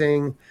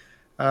organizing.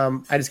 I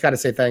just got to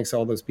say thanks to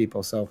all those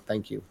people. So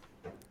thank you.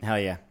 Hell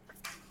yeah.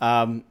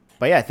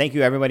 But yeah, thank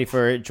you everybody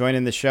for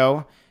joining the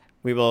show.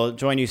 We will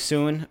join you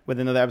soon with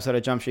another episode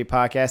of Jump Street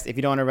Podcast. If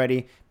you don't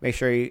already, make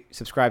sure you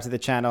subscribe to the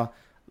channel.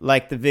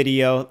 Like the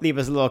video, leave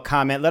us a little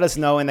comment. Let us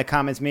know in the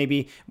comments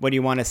maybe what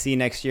you want to see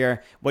next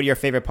year, what your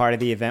favorite part of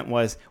the event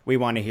was. We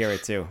want to hear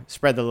it too.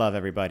 Spread the love,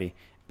 everybody.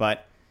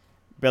 But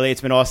Billy,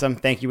 it's been awesome.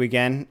 Thank you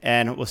again,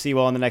 and we'll see you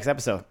all in the next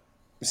episode.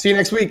 See you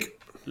next week.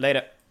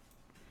 Later.